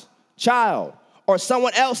spouse, child, or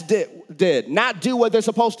someone else did not do what they're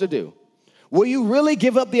supposed to do, will you really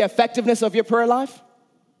give up the effectiveness of your prayer life?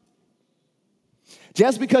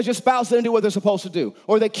 Just because your spouse didn't do what they're supposed to do,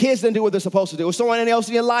 or the kids didn't do what they're supposed to do, or someone else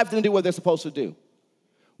in your life didn't do what they're supposed to do,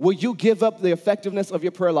 will you give up the effectiveness of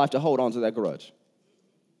your prayer life to hold on to that grudge?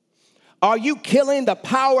 Are you killing the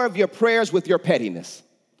power of your prayers with your pettiness?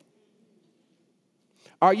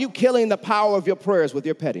 Are you killing the power of your prayers with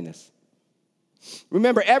your pettiness?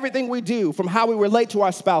 Remember, everything we do, from how we relate to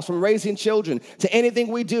our spouse, from raising children, to anything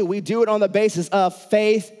we do it on the basis of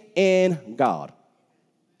faith in God.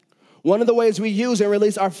 One of the ways we use and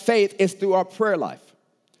release our faith is through our prayer life.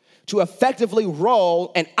 To effectively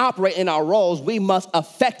roll and operate in our roles, we must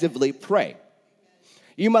effectively pray.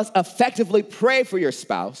 You must effectively pray for your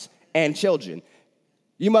spouse and children.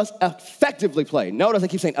 You must effectively pray. Notice I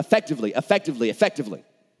keep saying effectively,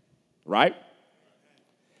 right?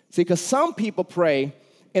 See, because some people pray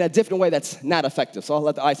in a different way that's not effective. So I'll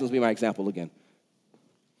let the icings be my example again.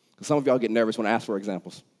 Because some of y'all get nervous when I ask for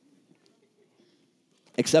examples.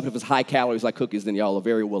 Except if it's high calories like cookies, then y'all are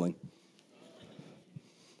very willing.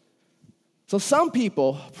 So some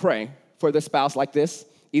people pray for their spouse like this,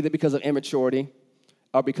 either because of immaturity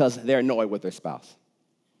or because they're annoyed with their spouse.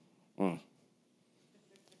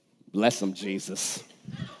 Bless them, Jesus.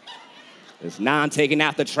 It's non taking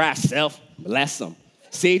out the trash self. Bless them.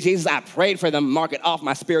 See, Jesus, I prayed for them, mark it off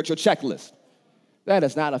my spiritual checklist. That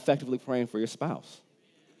is not effectively praying for your spouse.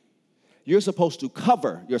 You're supposed to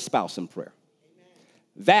cover your spouse in prayer.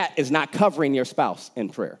 That is not covering your spouse in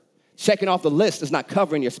prayer. Checking off the list is not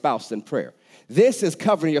covering your spouse in prayer. This is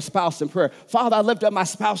covering your spouse in prayer. Father, I lift up my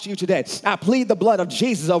spouse to you today. I plead the blood of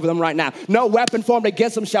Jesus over them right now. No weapon formed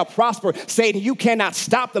against them shall prosper. Satan, you cannot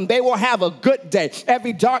stop them. They will have a good day.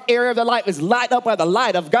 Every dark area of their life is lighted up by the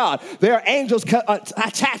light of God. There are angels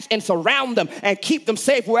attached and surround them and keep them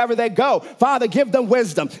safe wherever they go. Father, give them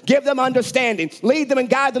wisdom. Give them understanding. Lead them and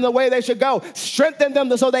guide them the way they should go. Strengthen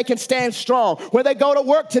them so they can stand strong. When they go to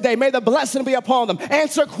work today, may the blessing be upon them.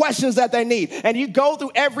 Answer questions that they need. And you go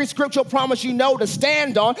through every scriptural promise you know to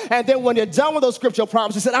stand on, and then when you're done with those scriptural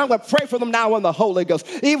promises, I'm going to pray for them now in the Holy Ghost.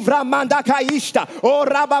 Satan,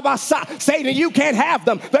 you can't have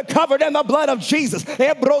them. They're covered in the blood of Jesus.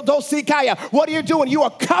 What are you doing? You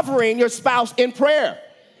are covering your spouse in prayer.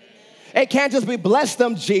 It can't just be bless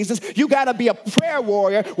them, Jesus. You got to be a prayer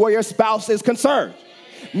warrior where your spouse is concerned.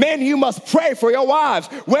 Men, you must pray for your wives.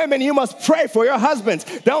 Women, you must pray for your husbands.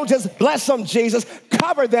 Don't just bless them, Jesus.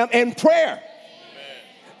 Cover them in prayer. Amen.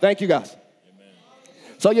 Thank you, guys.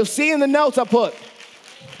 So you'll see in the notes I put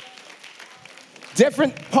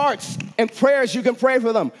different parts and prayers you can pray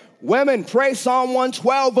for them. Women, pray Psalm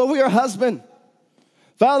 112 over your husband.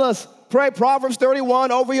 Fellas, pray Proverbs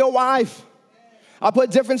 31 over your wife. I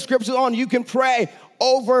put different scriptures on. You can pray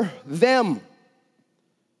over them.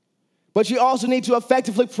 But you also need to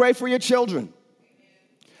effectively pray for your children.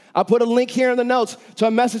 I put a link here in the notes to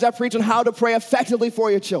a message I preach on how to pray effectively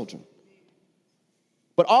for your children.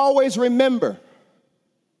 But always remember,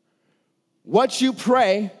 what you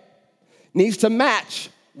pray needs to match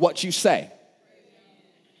what you say.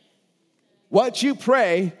 What you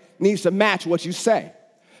pray needs to match what you say.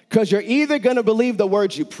 Because you're either going to believe the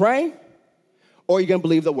words you pray or you're going to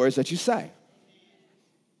believe the words that you say.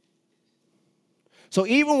 So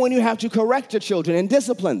even when you have to correct your children and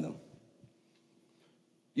discipline them,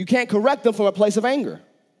 you can't correct them from a place of anger.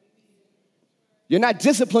 You're not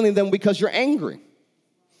disciplining them because you're angry.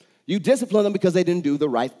 You discipline them because they didn't do the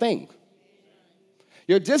right thing.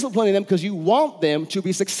 You're disciplining them because you want them to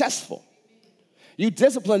be successful. You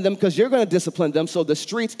discipline them because you're going to discipline them so the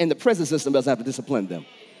streets and the prison system doesn't have to discipline them.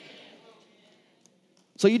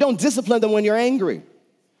 So you don't discipline them when you're angry.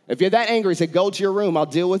 If you're that angry, say, go to your room, I'll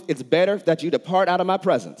deal with it. It's better that you depart out of my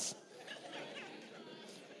presence.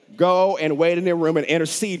 Go and wait in your room and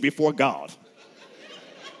intercede before God.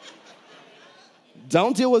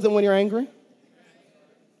 Don't deal with them when you're angry.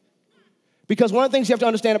 Because one of the things you have to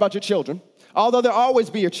understand about your children, although they'll always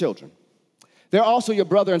be your children, they're also your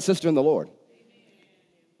brother and sister in the Lord.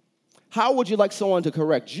 How would you like someone to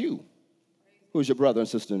correct you, who's your brother and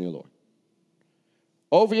sister in the Lord?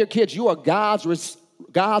 Over your kids, you are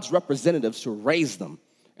God's representatives to raise them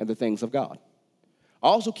in the things of God.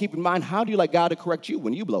 Also keep in mind, how do you like God to correct you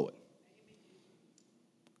when you blow it?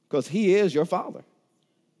 Because he is your father.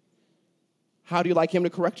 How do you like him to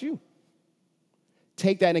correct you?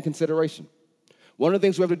 Take that into consideration. One of the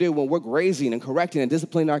things we have to do when we're raising and correcting and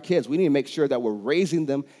disciplining our kids, we need to make sure that we're raising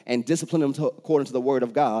them and disciplining them according to the word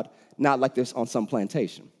of God, not like this on some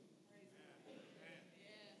plantation.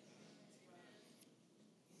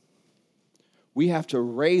 We have to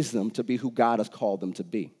raise them to be who God has called them to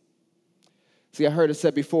be. See, I heard it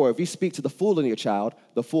said before, if you speak to the fool in your child,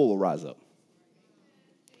 the fool will rise up.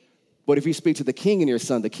 But if you speak to the king in your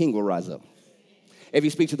son, the king will rise up. If you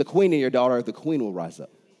speak to the queen in your daughter, the queen will rise up.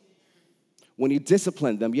 When you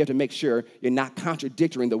discipline them, you have to make sure you're not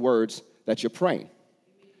contradicting the words that you're praying.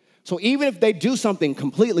 So even if they do something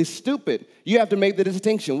completely stupid, you have to make the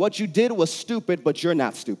distinction. What you did was stupid, but you're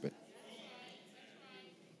not stupid.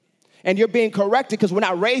 And you're being corrected because we're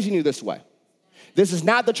not raising you this way. This is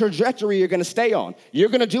not the trajectory you're going to stay on. You're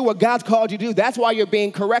going to do what God's called you to do. That's why you're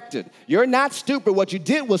being corrected. You're not stupid. What you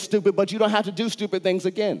did was stupid, but you don't have to do stupid things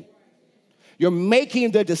again. You're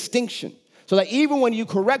making the distinction so that even when you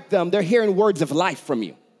correct them, they're hearing words of life from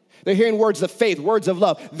you. They're hearing words of faith, words of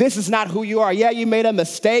love. This is not who you are. Yeah, you made a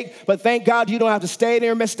mistake, but thank God you don't have to stay in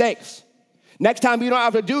your mistakes. Next time you don't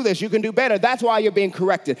have to do this. You can do better. That's why you're being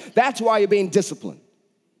corrected. That's why you're being disciplined.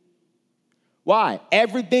 Why?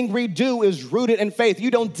 Everything we do is rooted in faith.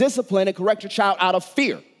 You don't discipline and correct your child out of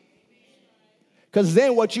fear. Because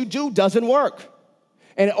then what you do doesn't work.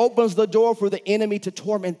 And it opens the door for the enemy to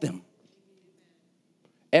torment them.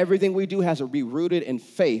 Everything we do has to be rooted in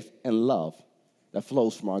faith and love that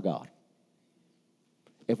flows from our God,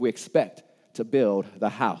 if we expect to build the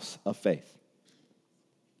house of faith.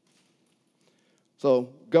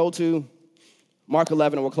 So go to Mark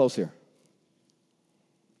 11 and we'll close here.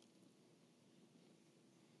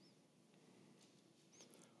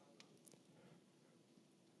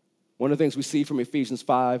 One of the things we see from Ephesians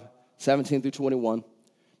 5, 17 through 21,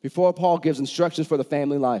 before Paul gives instructions for the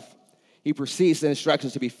family life, he proceeds the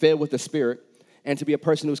instructions to be filled with the Spirit and to be a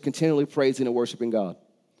person who is continually praising and worshiping God.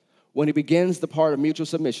 When he begins the part of mutual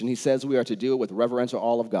submission, he says we are to do it with reverential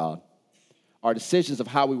awe of God. Our decisions of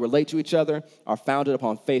how we relate to each other are founded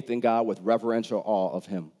upon faith in God with reverential awe of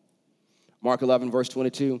him. Mark 11, verse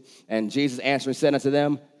 22, and Jesus answering said unto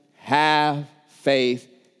them, have faith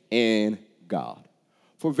in God.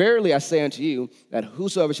 For verily I say unto you, that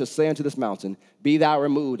whosoever shall say unto this mountain, be thou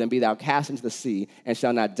removed, and be thou cast into the sea, and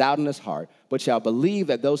shall not doubt in his heart, but shall believe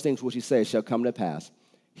that those things which he saith shall come to pass,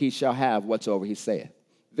 he shall have whatsoever he saith.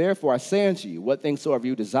 Therefore I say unto you, what things soever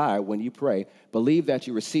you desire when you pray, believe that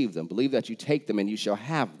you receive them, believe that you take them, and you shall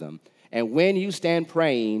have them. And when you stand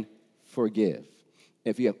praying, forgive,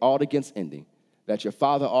 if you have aught against any, that your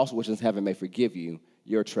Father also which is in heaven may forgive you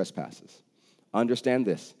your trespasses. Understand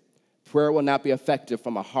this. Prayer will not be effective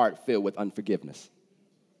from a heart filled with unforgiveness.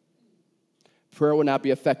 Prayer will not be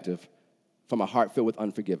effective from a heart filled with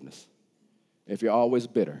unforgiveness. If you're always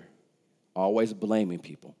bitter, always blaming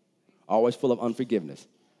people, always full of unforgiveness,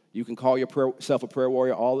 you can call yourself a prayer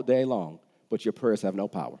warrior all day long, but your prayers have no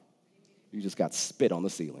power. You just got spit on the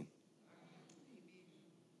ceiling.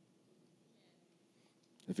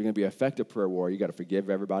 If you're going to be an effective prayer warrior, you got to forgive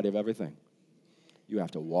everybody of everything. You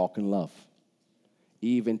have to walk in love,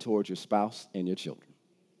 even towards your spouse and your children.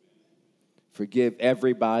 Forgive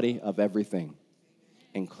everybody of everything,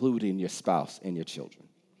 including your spouse and your children.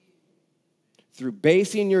 through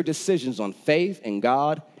basing your decisions on faith in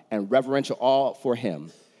God and reverential awe for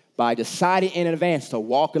him. By deciding in advance to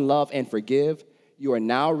walk in love and forgive, you are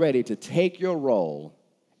now ready to take your role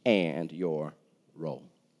and your role.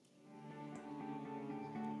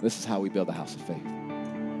 This is how we build a house of faith.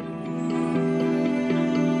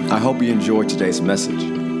 I hope you enjoyed today's message.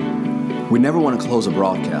 We never want to close a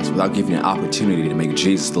broadcast without giving you an opportunity to make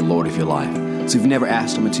Jesus the Lord of your life. So if you've never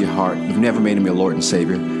asked him into your heart, you've never made him your Lord and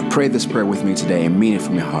Savior, pray this prayer with me today and mean it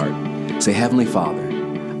from your heart. Say, Heavenly Father,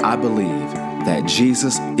 I believe that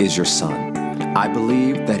Jesus is your Son. I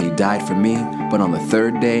believe that he died for me, but on the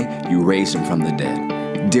third day, you raised him from the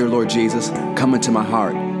dead. Dear Lord Jesus, come into my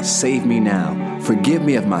heart. Save me now. Forgive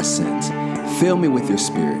me of my sins. Fill me with your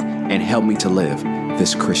Spirit and help me to live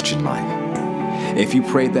this Christian life. If you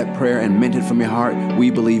prayed that prayer and meant it from your heart,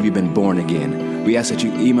 we believe you've been born again. We ask that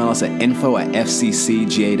you email us at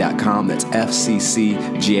info@fccga.com. That's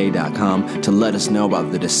fccga.com to let us know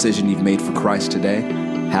about the decision you've made for Christ today.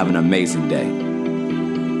 Have an amazing day.